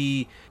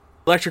he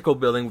electrical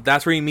building.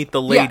 That's where you meet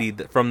the lady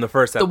from the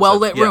first episode. The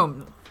well-lit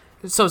room.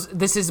 So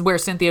this is where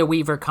Cynthia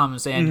Weaver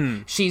comes in.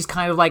 Mm-hmm. She's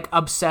kind of like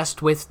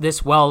obsessed with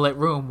this well-lit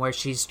room where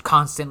she's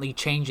constantly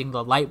changing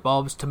the light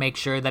bulbs to make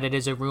sure that it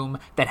is a room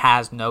that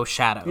has no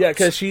shadows. Yeah,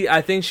 because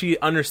I think she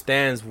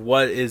understands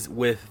what is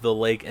with the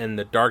lake and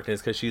the darkness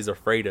because she's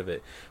afraid of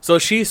it. So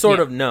she sort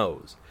of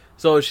knows.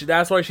 So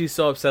that's why she's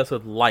so obsessed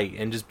with light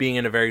and just being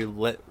in a very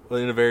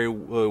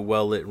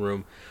well lit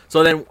room.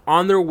 So then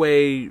on their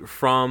way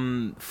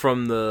from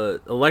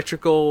the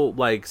electrical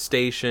like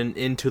station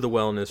into the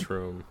wellness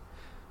room.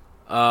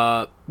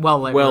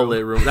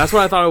 Well-lit room. That's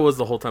what I thought it was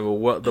the whole time. The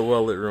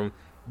well-lit room.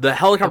 The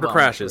helicopter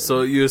crashes,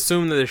 so you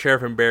assume that the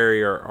sheriff and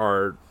Barry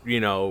are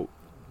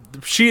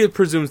she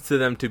presumes to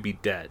them to be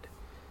dead.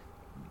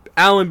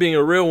 Alan being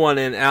a real one,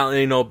 and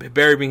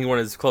Barry being one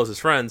of his closest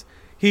friends,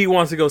 he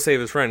wants to go save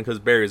his friend because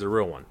Barry's a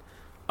real one.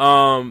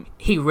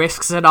 He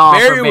risks it all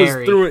for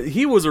Barry.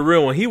 He was a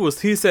real one.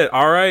 He said,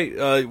 "All right,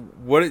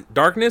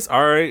 darkness?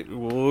 All right,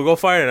 we'll go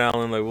fight it,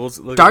 Alan. Like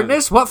we'll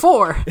darkness. What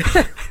for?"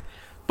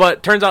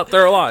 But turns out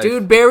they're alive.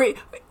 Dude, Barry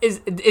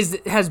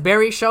has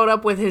Barry showed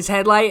up with his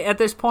headlight at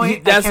this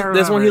point? This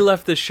is when he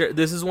left the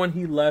This is when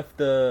he left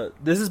the.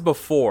 This is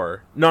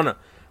before. No,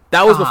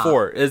 that was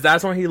before.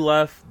 That's when he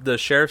left the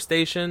sheriff's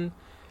station,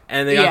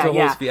 and they got to a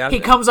whole fiasco.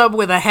 He comes up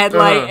with a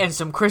headlight and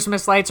some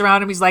Christmas lights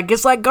around him. He's like,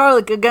 "It's like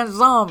garlic against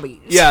zombies."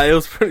 Yeah, it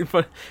was pretty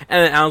funny.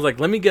 And then Alan's like,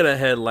 "Let me get a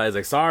headlight." He's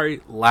like,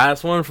 "Sorry,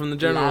 last one from the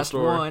general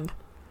store." One.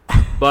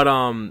 But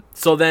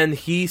so then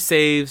he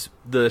saves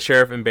the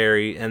sheriff and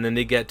Barry, and then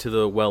they get to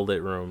the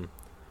well-lit room.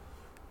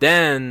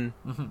 Then,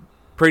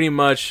 pretty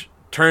much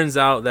turns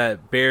out that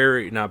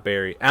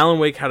Alan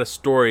Wake had a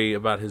story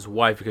about his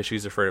wife because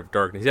she's afraid of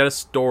darkness. He had a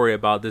story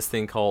about this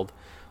thing called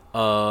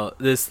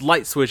this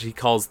light switch he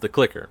calls the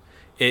clicker.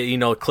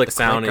 It click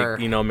sound,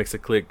 it makes a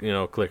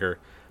clicker.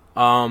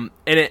 And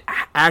it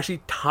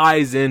actually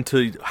ties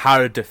into how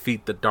to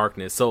defeat the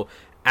darkness. So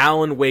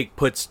Alan Wake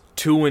puts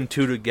 2 and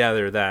 2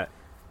 together that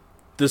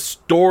the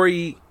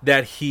story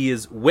that he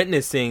is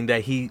witnessing,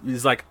 that he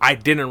is like, I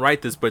didn't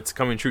write this, but it's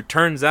coming true.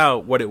 Turns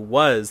out what it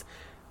was,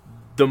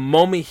 the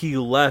moment he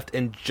left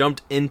and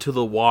jumped into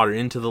the water,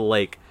 into the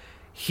lake,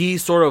 he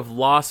sort of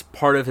lost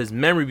part of his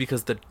memory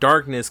because the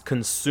darkness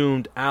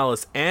consumed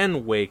Alice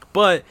and Wake.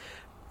 But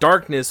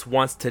darkness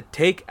wants to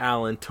take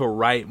Alan to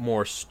write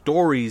more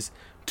stories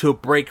to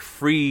break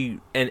free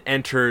and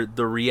enter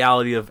the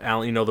reality of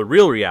Alan, the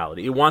real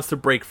reality. It wants to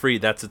break free.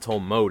 That's its whole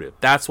motive.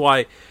 That's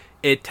why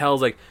it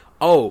tells like,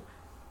 oh,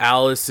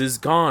 Alice is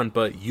gone,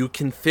 but you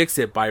can fix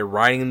it by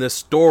writing the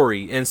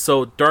story. And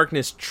so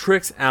darkness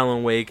tricks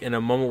Alan Wake in a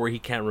moment where he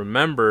can't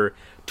remember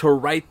to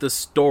write the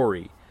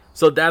story.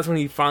 So that's when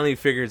he finally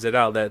figures it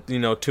out that,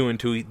 2 and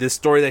 2, this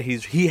story that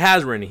he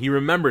has written, he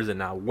remembers it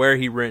now, where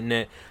he written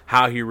it,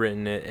 how he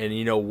written it,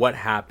 and what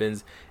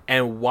happens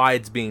and why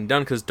it's being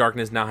done, because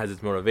darkness now has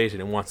its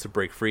motivation and wants to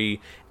break free,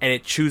 and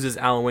it chooses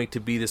Alan Wake to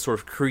be this sort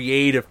of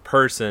creative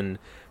person,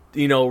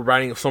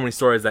 writing so many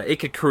stories that it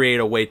could create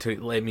a way to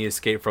let me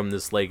escape from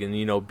this lake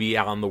and, be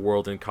out in the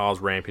world and cause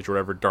rampage,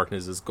 whatever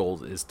darkness's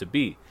goal is to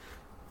be.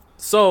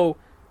 So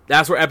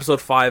that's where episode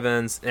 5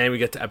 ends, and we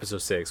get to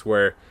episode 6,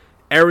 where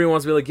everyone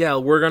wants to be like, yeah,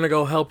 we're going to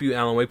go help you,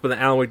 Alan Wake, but then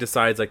Alan Wake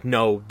decides, like,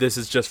 no, this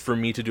is just for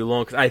me to do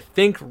alone, because I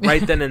think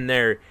right then and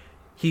there,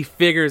 he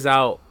figures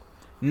out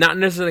not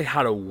necessarily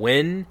how to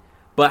win,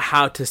 but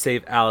how to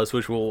save Alice,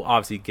 which we'll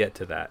obviously get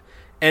to that.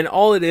 And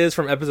all it is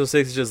from episode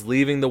 6 is just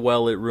leaving the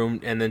well-lit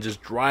room and then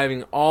just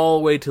driving all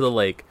the way to the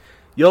lake.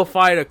 You'll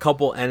fight a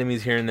couple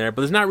enemies here and there,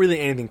 but there's not really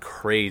anything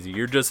crazy.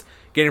 You're just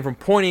getting from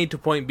point A to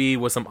point B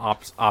with some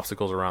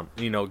obstacles around,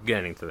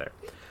 getting to there.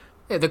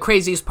 Yeah, the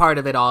craziest part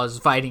of it all is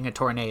fighting a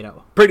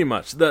tornado. Pretty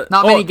much. Not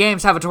many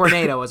games have a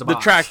tornado as a boss.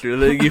 The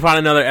tractor. You find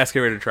another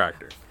excavator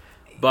tractor.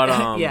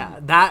 But yeah,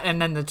 that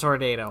and then the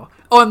tornado.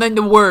 Oh, and then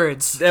the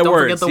words. Don't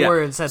forget the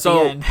words at the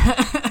end.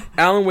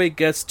 Alan Wake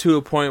gets to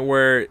a point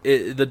where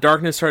the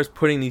darkness starts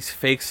putting these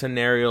fake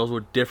scenarios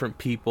with different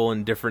people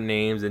and different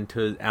names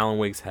into Alan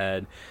Wake's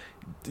head.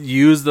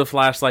 Use the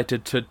flashlight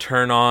to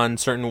turn on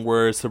certain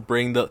words to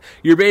bring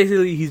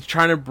he's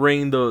trying to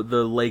bring the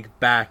lake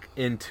back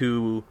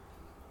into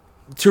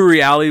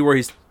reality, where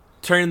he's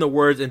turning the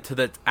words into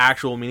the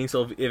actual meaning.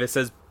 So if it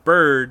says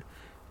bird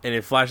and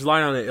it flashes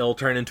light on it, it'll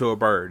turn into a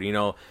bird.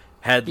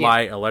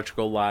 Headlight,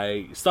 electrical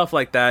light, stuff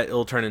like that.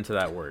 It'll turn into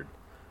that word.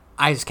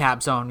 Ice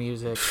Cap Zone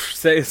music.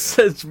 It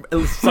says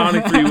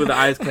Sonic 3 with the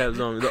Ice Cap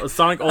Zone.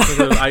 Sonic also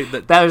says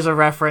that was a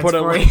reference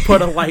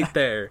put a light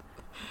there.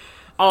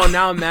 Oh,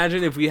 now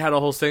imagine if we had a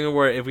whole thing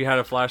where if we had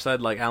a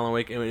flashlight like Alan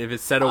Wake, and if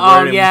it said a word.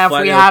 Oh yeah,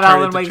 if we had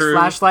Alan Wake's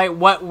flashlight,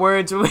 what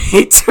words would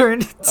we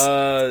turn it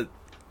to?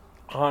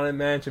 Haunted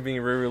Mansion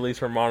being re-released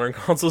for modern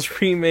consoles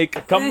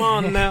remake. Come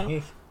on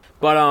now.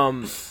 But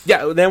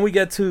yeah. Then we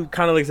get to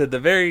kind of like I said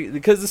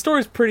because the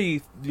story's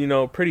pretty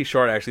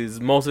short actually.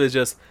 Most of it's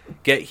just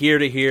get here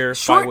to here,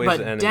 short fight ways but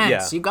to end.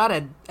 dense. Yeah. You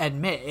gotta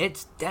admit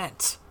it's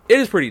dense. It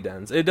is pretty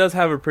dense. It does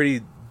have a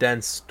pretty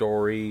dense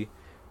story.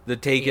 The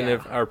Taken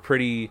are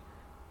pretty,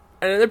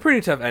 and they're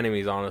pretty tough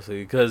enemies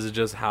honestly because it's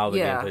just how the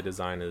gameplay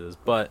design is.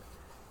 But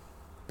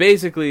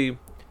basically,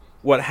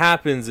 what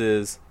happens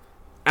is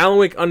Alan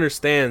Wake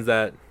understands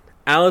that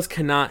Alice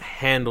cannot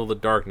handle the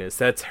darkness.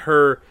 That's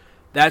her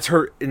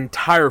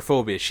entire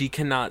phobia. She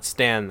cannot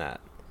stand that.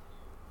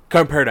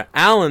 Compared to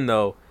Alan,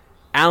 though,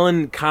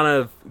 Alan kind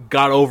of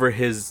got over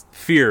his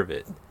fear of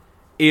it.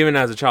 Even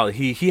as a child,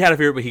 he had a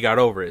fear, but he got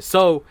over it.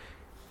 So,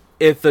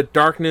 if the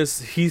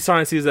darkness, he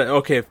sort of sees that,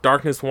 okay, if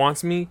darkness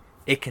wants me,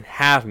 it can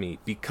have me.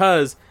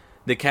 Because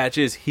the catch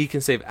is, he can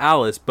save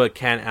Alice, but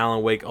can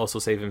Alan Wake also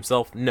save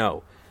himself?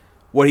 No.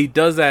 What he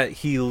does that,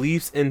 he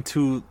leaps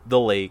into the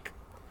lake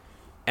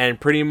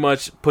and pretty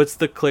much puts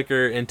the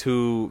clicker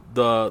into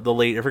the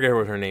lady. I forget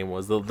what her name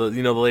was. The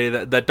lady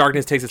that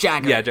darkness takes.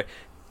 Jagger. Yeah,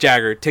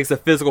 Jagger takes the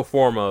physical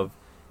form of,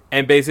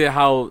 and basically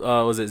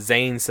how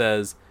Zane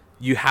says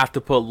you have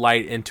to put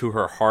light into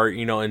her heart.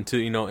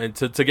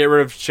 To get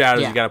rid of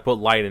shadows, you got to put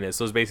light in it.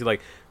 So it's basically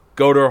like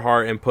go to her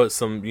heart and put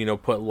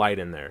put light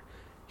in there.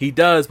 He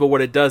does, but what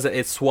it does,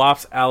 it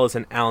swaps Alice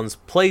and Alan's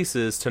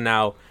places to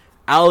now.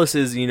 Alice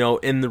is,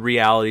 in the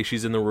reality.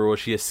 She's in the real world.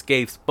 She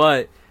escapes,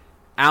 but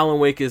Alan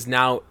Wake is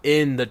now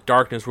in the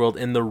darkness world,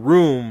 in the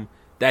room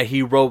that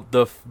he wrote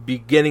the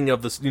beginning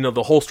of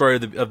the whole story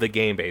of the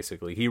game.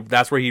 Basically,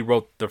 that's where he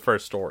wrote the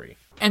first story.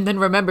 And then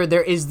remember,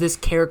 there is this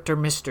character,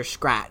 Mr.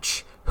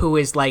 Scratch, who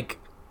is like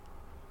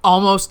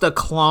almost a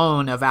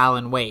clone of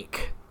Alan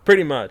Wake.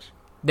 Pretty much.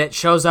 That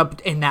shows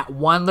up in that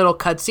one little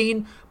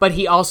cutscene, but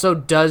he also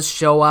does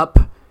show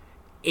up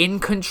in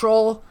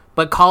Control,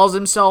 but calls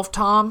himself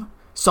Tom.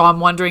 So I'm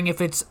wondering if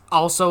it's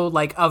also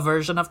like a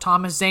version of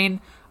Thomas Zane.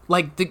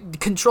 Like the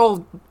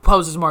Control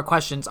poses more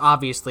questions,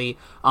 obviously.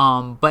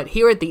 But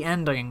here at the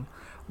ending,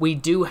 we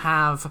do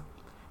have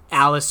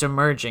Alice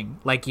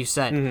emerging, like you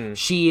said. Mm-hmm.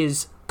 She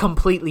is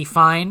completely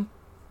fine,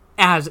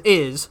 as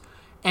is,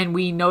 and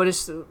we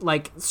notice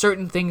like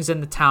certain things in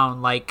the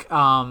town, like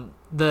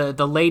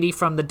the lady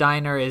from the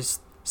diner is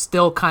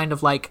still kind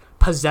of like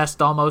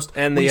possessed almost.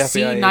 And we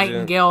see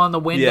Nightingale on the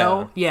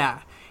window.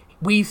 Yeah.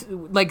 We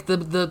like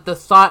the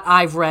thought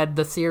I've read,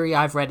 the theory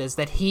I've read is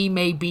that he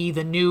may be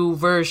the new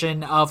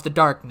version of the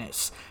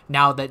darkness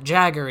now that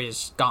Jagger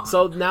is gone.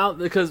 So now,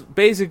 because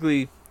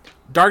basically,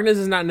 darkness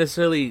is not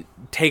necessarily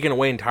taken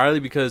away entirely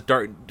because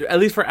at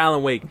least for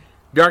Alan Wake,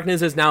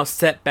 darkness is now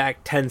set back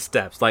 10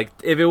 steps. Like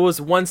if it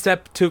was one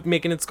step to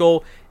making its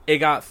goal, it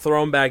got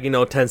thrown back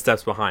 10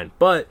 steps behind.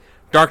 But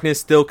darkness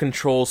still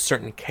controls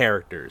certain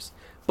characters.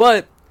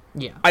 But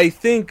yeah, I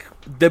think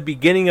the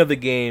beginning of the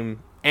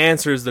game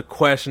answers the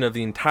question of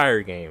the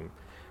entire game,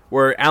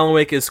 where Alan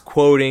Wake is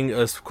quoting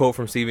a quote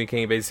from Stephen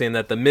King, basically saying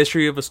that the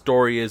mystery of a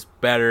story is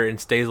better and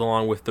stays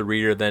along with the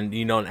reader than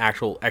an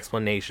actual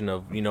explanation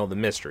of the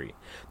mystery.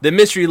 The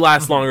mystery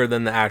lasts longer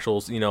than the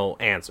actual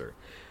answer,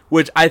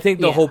 which I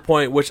think the whole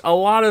point. Which a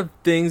lot of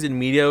things in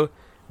media,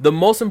 the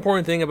most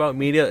important thing about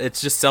media, it's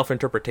just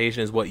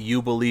self-interpretation, is what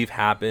you believe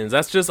happens.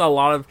 That's just a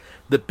lot of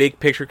the big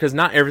picture, because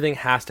not everything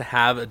has to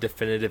have a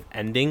definitive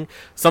ending.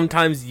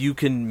 Sometimes you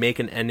can make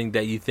an ending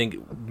that you think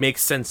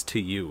makes sense to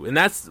you. And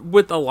that's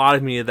with a lot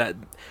of media, that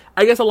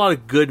I guess a lot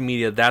of good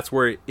media, that's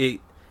where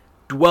it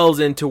dwells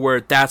into,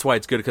 where that's why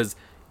it's good, because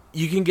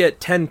you can get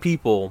 10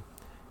 people,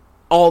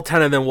 all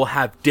 10 of them will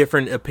have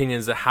different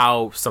opinions of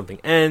how something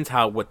ends,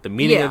 what the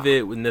meaning of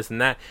it, and this and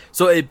that.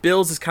 So it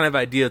builds this kind of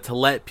idea to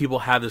let people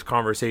have this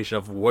conversation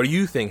of what do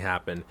you think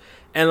happened.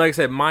 And like I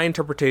said, my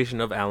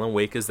interpretation of Alan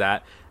Wake is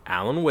that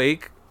Alan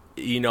Wake,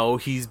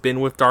 he's been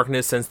with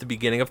darkness since the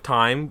beginning of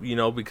time,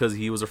 because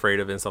he was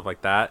afraid of it and stuff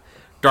like that.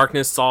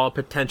 Darkness saw a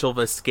potential of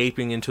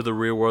escaping into the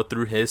real world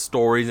through his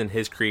stories and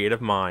his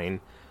creative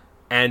mind,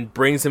 and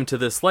brings him to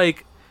this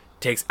lake,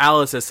 takes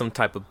Alice as some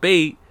type of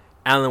bait.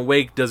 Alan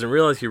Wake doesn't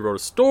realize he wrote a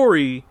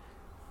story.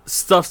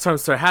 Stuff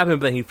starts to happen,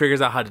 but then he figures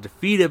out how to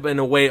defeat it, but in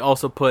a way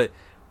also put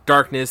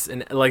darkness,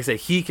 and like I said,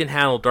 he can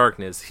handle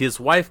darkness. His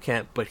wife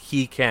can't, but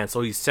he can.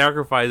 So he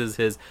sacrifices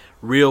his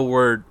real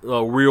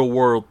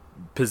world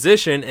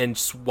position and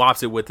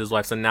swaps it with his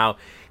wife. So now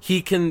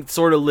he can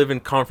sort of live in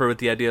comfort with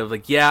the idea of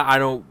like,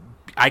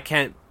 I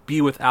can't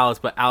be with Alice,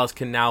 but Alice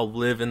can now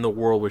live in the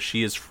world where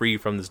she is free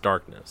from this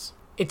darkness.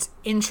 It's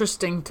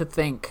interesting to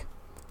think,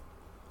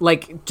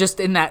 like, just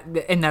in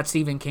that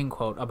Stephen King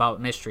quote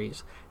about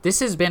mysteries, this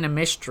has been a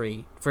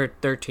mystery for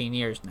 13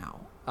 years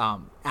now.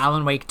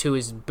 Alan Wake 2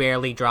 is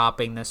barely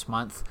dropping this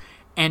month.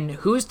 And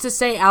who's to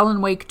say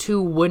Alan Wake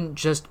 2 wouldn't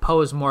just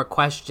pose more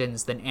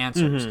questions than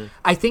answers? Mm-hmm.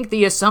 I think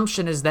the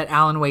assumption is that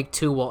Alan Wake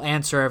 2 will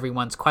answer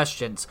everyone's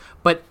questions.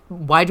 But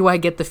why do I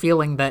get the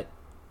feeling that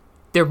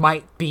there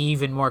might be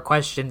even more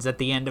questions at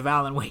the end of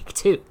Alan Wake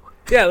 2.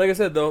 Yeah, like I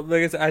said, though,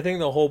 I think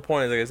the whole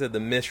point is, like I said, the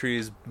mystery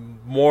is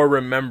more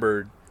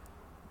remembered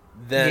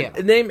than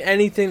name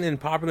anything in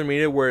popular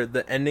media where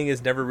the ending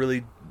is never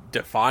really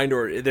defined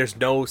or there's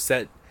no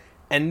set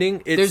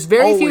ending. There's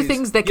very few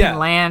things that can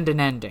land an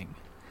ending.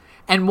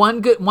 And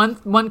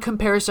one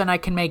comparison I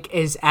can make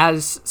is,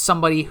 as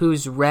somebody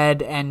who's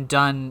read and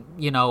done,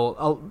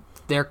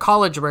 their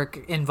college work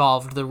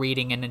involved the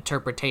reading and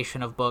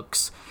interpretation of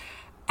books.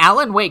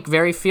 Alan Wake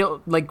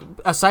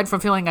aside from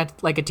feeling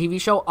like a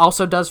TV show,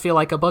 also does feel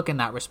like a book in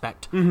that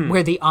respect,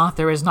 where the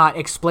author is not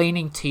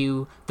explaining to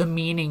you the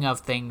meaning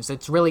of things.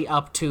 It's really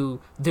up to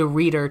the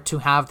reader to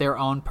have their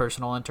own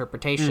personal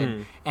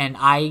interpretation. And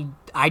I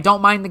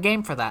don't mind the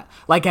game for that.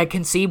 Like, I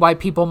can see why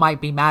people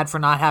might be mad for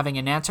not having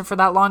an answer for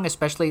that long,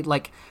 especially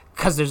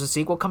because there's a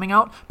sequel coming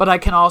out. But I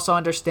can also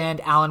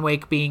understand Alan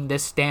Wake being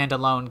this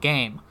standalone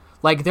game.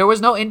 Like, there was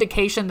no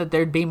indication that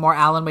there'd be more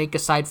Alan Wake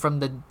aside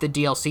from the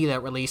DLC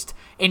that released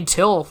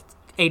until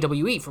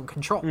AWE from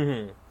Control.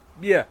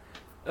 Yeah.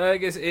 I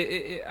guess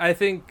I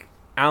think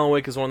Alan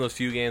Wake is one of those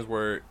few games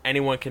where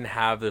anyone can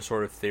have this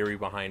sort of theory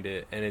behind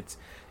it, and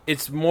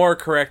it's more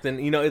correct than,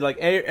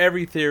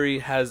 every theory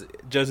has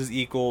just as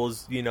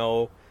equals,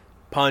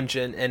 punch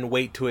and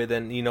weight to it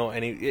than,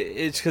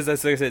 it's because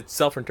that's, like I said,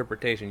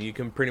 self-interpretation. You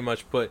can pretty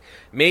much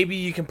maybe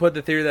you can put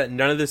the theory that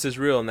none of this is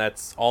real and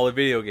that's all a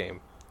video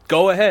game.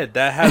 Go ahead.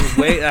 That has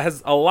weight. That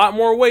has a lot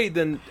more weight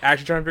than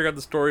actually trying to figure out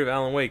the story of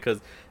Alan Wake. Because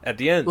at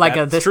the end,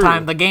 this true.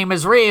 Time the game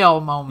is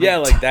real moment.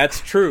 Yeah, that's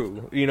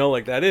true.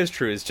 That is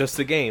true. It's just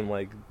a game.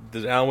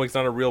 Alan Wake's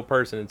not a real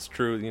person. It's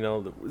true.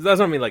 That's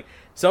what I mean.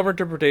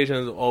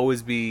 Self-interpretation will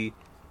always be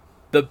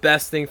the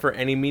best thing for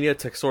any media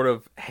to sort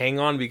of hang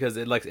on, because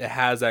it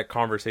has that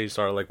conversation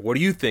starter. What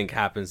do you think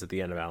happens at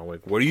the end of Alan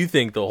Wake? What do you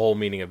think the whole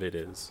meaning of it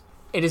is?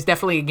 It is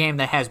definitely a game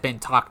that has been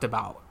talked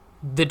about.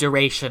 The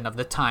duration of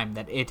the time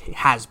that it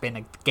has been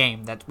a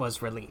game that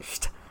was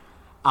released.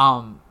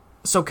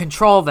 So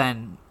Control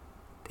then,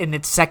 in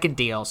its second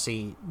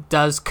DLC,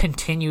 does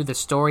continue the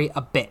story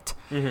a bit.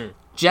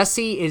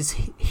 Jesse is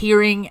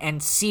hearing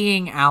and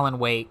seeing Alan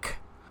Wake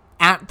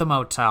at the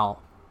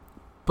motel,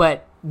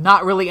 but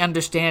not really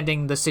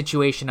understanding the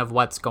situation of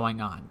what's going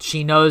on.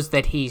 She knows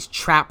that he's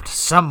trapped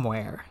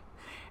somewhere,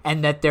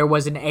 and that there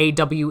was an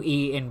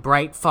AWE in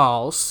Bright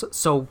Falls.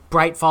 So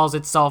Bright Falls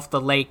itself,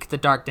 the lake, the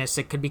darkness,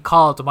 it could be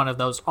called one of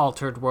those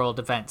altered world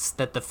events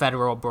that the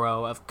Federal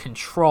Bureau of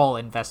Control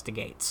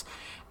investigates.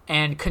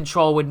 And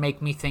Control would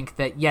make me think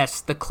that, yes,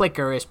 the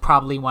clicker is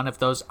probably one of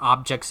those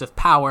objects of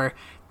power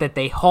that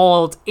they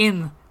hold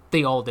in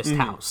the oldest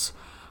house.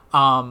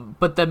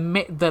 But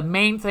the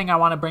main thing I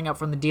want to bring up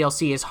from the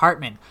DLC is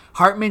Hartman.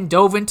 Hartman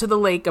dove into the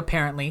lake,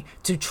 apparently,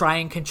 to try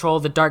and control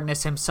the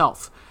darkness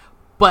himself.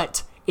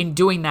 But in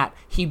doing that,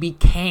 he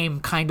became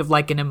kind of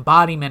like an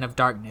embodiment of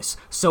darkness.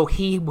 So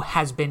he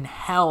has been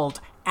held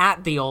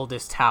at the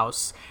oldest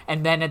house.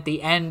 And then at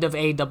the end of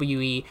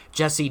AWE,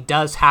 Jesse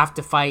does have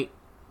to fight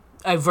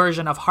a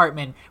version of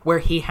Hartman where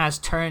he has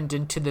turned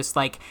into this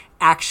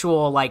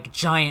actual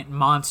giant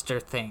monster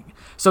thing.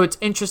 So it's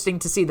interesting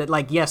to see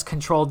that yes,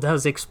 Control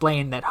does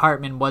explain that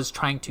Hartman was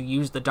trying to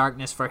use the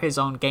darkness for his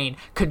own gain,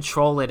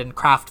 control it and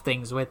craft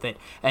things with it,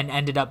 and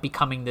ended up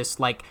becoming this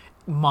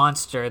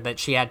monster that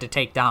she had to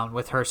take down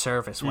with her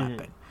service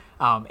weapon,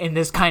 in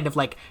this kind of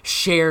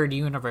shared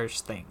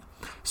universe thing.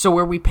 So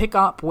where we pick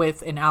up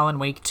with in Alan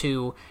Wake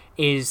 2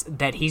 is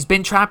that he's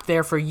been trapped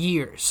there for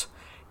years,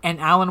 and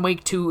Alan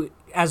Wake 2,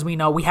 as we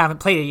know, we haven't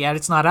played it yet.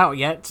 It's not out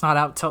yet. It's not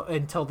out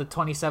until the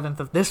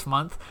 27th of this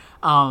month.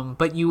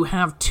 But you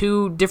have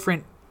two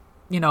different,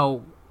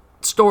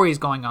 stories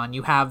going on.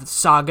 You have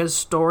Saga's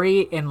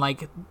story in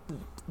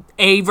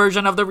a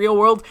version of the real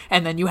world,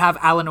 and then you have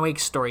Alan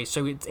Wake's story.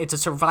 So it's a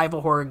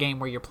survival horror game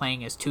where you're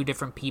playing as two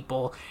different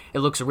people. It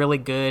looks really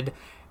good.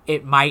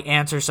 It might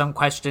answer some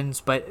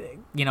questions, but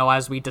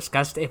as we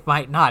discussed, it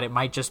might not. It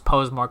might just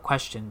pose more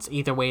questions.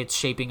 Either way, it's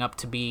shaping up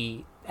to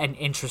be an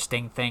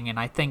interesting thing, and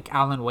I think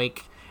Alan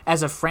Wake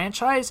as a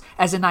franchise,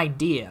 as an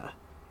idea,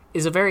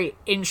 is a very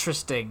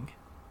interesting.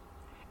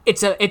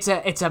 It's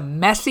a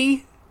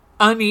messy,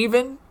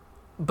 uneven,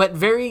 but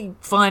very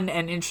fun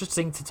and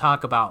interesting to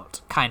talk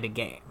about kind of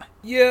game.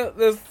 Yeah,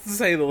 that's to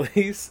say the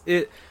least.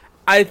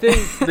 I think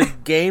the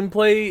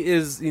gameplay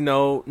is,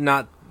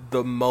 not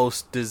the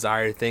most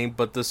desired thing,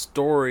 but the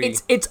story,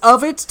 it's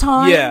of its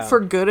time, for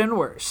good and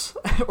worse,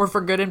 or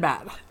for good and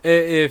bad.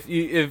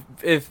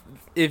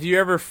 If you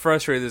ever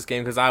frustrated this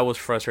game, because I was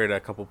frustrated at a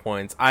couple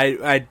points,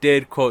 I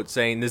did quote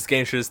saying this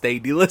game should have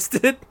stayed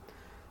delisted.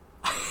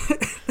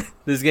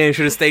 This game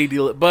should have stayed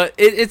delisted, but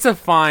it's a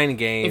fine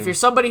game. If you're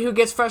somebody who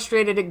gets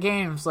frustrated at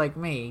games like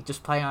me,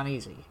 just play on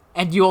easy.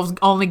 And you'll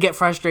only get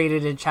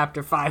frustrated in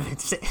Chapter 5 and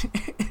 6.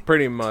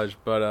 Pretty much,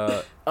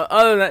 but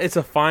other than that, it's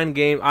a fine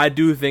game. I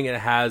do think it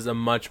has a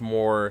much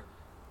more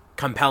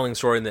compelling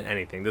story than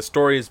anything. The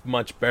story is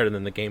much better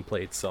than the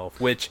gameplay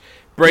itself, which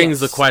brings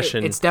the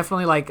question. It's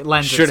definitely like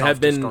lends should itself have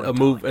to been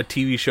storytelling. a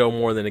TV show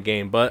more than a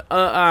game, but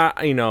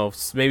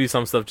maybe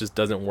some stuff just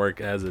doesn't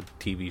work as a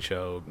TV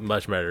show.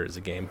 Much better as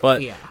a game,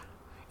 but Yeah.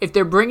 If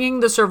they're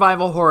bringing the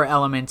survival horror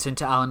elements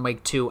into Alan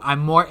Wake 2, I'm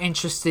more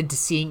interested to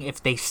seeing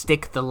if they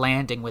stick the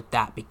landing with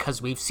that,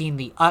 because we've seen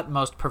the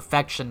utmost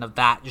perfection of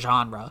that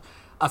genre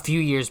a few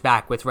years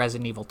back with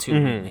Resident Evil 2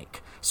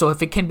 remake. So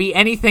if it can be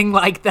anything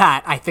like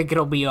that, I think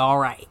it'll be all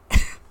right.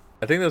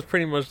 I think that's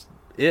pretty much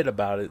it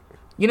about it.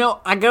 You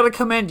know, I gotta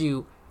commend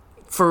you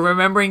for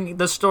remembering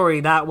the story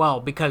that well,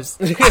 because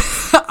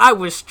I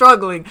was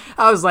struggling.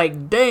 I was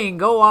like, dang,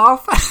 go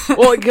off.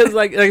 Well, because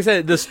like I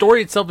said, the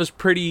story itself is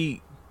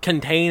pretty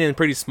contained and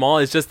pretty small.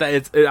 It's just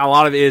that a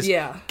lot of it is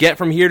get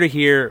from here to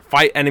here,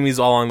 fight enemies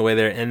all along the way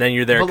there, and then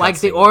you're there. But like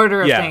the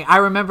order of thing, I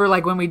remember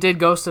like when we did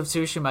Ghost of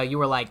Tsushima, you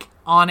were like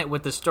on it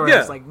with the story. I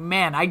was like,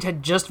 man, I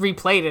had just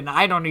replayed it and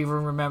I don't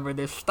even remember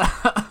this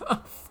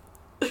stuff.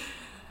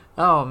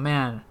 Oh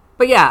man.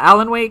 But yeah,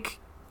 Alan Wake,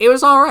 it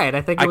was all right.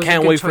 I think it was can't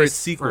a good wait for its choice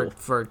sequel.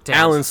 for Tales.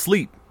 Alan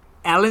Sleep.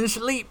 Alan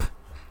Sleep.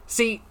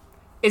 See,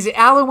 is it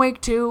Alan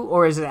Wake 2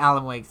 or is it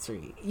Alan Wake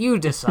 3? You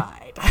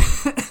decide.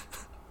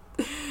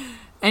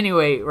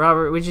 Anyway,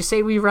 Robert, would you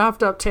say we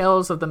wrapped up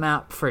Tales of the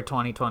Map for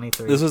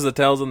 2023? This was the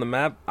Tales on the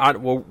Map.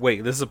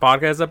 Wait, this is a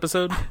podcast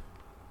episode?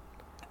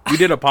 We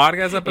did a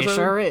podcast episode? It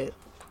sure is.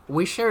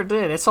 We sure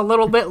did. It's a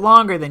little bit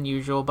longer than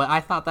usual, but I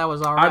thought that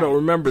was all right. I don't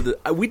remember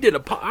I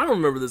don't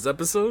remember this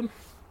episode.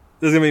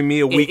 This is going to be me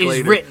a week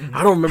later. Written.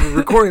 I don't remember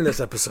recording this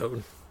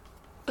episode.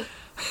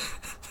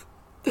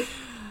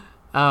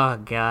 Oh,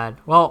 God.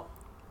 Well,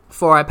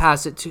 before I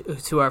pass it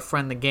to our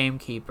friend the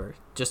Gamekeeper,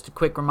 just a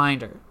quick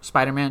reminder,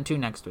 Spider-Man 2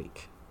 next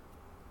week.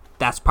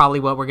 That's probably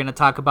what we're going to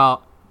talk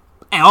about.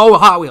 And,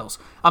 Hot Wheels.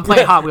 I'm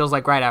playing Hot Wheels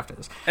like right after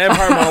this.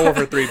 Empire Modern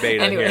Warfare 3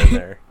 beta Anyway. here and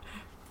there.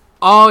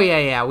 Oh,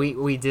 yeah.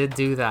 We did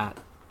do that.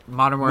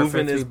 Modern Warfare 3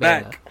 Movement is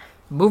beta. back.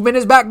 Movement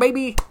is back,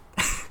 baby.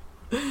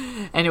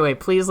 Anyway,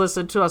 please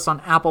listen to us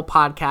on Apple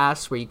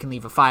Podcasts, where you can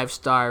leave a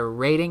 5-star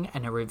rating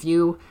and a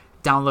review.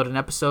 Download an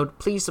episode.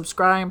 Please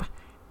subscribe.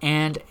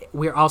 And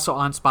we're also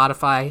on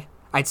Spotify.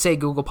 I'd say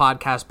Google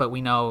Podcasts, but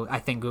I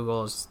think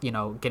Google is,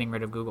 getting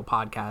rid of Google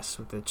Podcasts,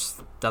 which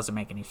doesn't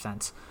make any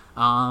sense.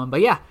 But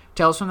yeah,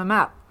 Tales from the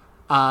Map.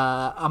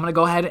 I'm going to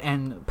go ahead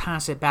and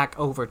pass it back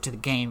over to the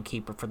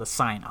Gamekeeper for the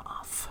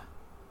sign-off.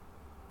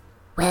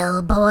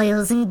 Well,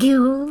 boils and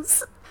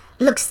ghouls,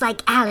 looks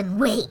like Alan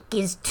Wake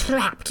is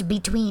trapped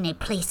between a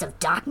place of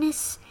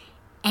darkness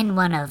and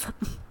one of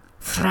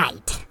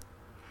fright.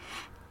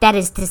 That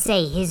is to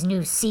say, his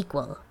new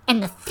sequel,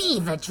 in the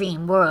fever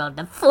dream world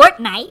of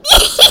Fortnite.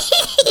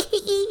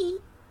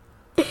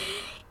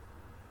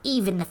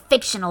 Even the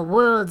fictional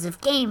worlds of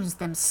games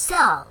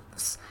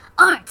themselves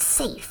aren't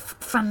safe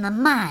from the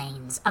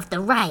minds of the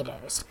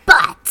writers,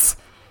 but...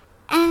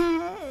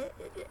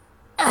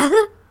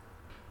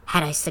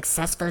 Had I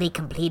successfully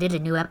completed a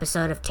new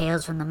episode of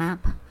Tales from the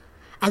Map?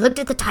 I looked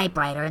at the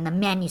typewriter and the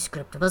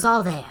manuscript was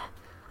all there.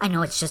 I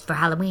know it's just for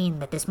Halloween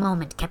that this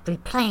moment kept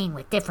replaying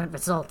with different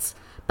results,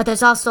 but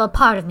there's also a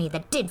part of me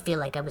that did feel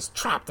like I was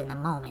trapped in the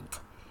moment.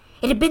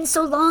 It had been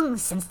so long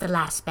since the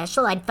last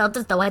special, I'd felt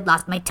as though I'd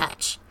lost my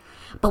touch.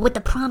 But with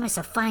the promise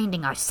of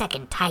finding our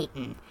second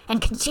Titan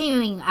and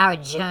continuing our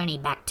journey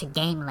back to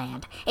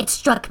Gameland, it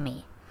struck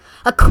me.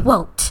 A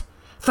quote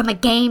from a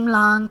game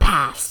long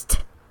past.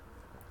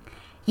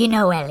 You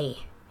know,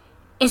 Ellie,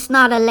 it's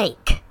not a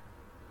lake,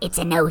 it's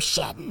an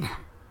ocean.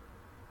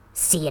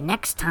 See you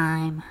next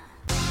time.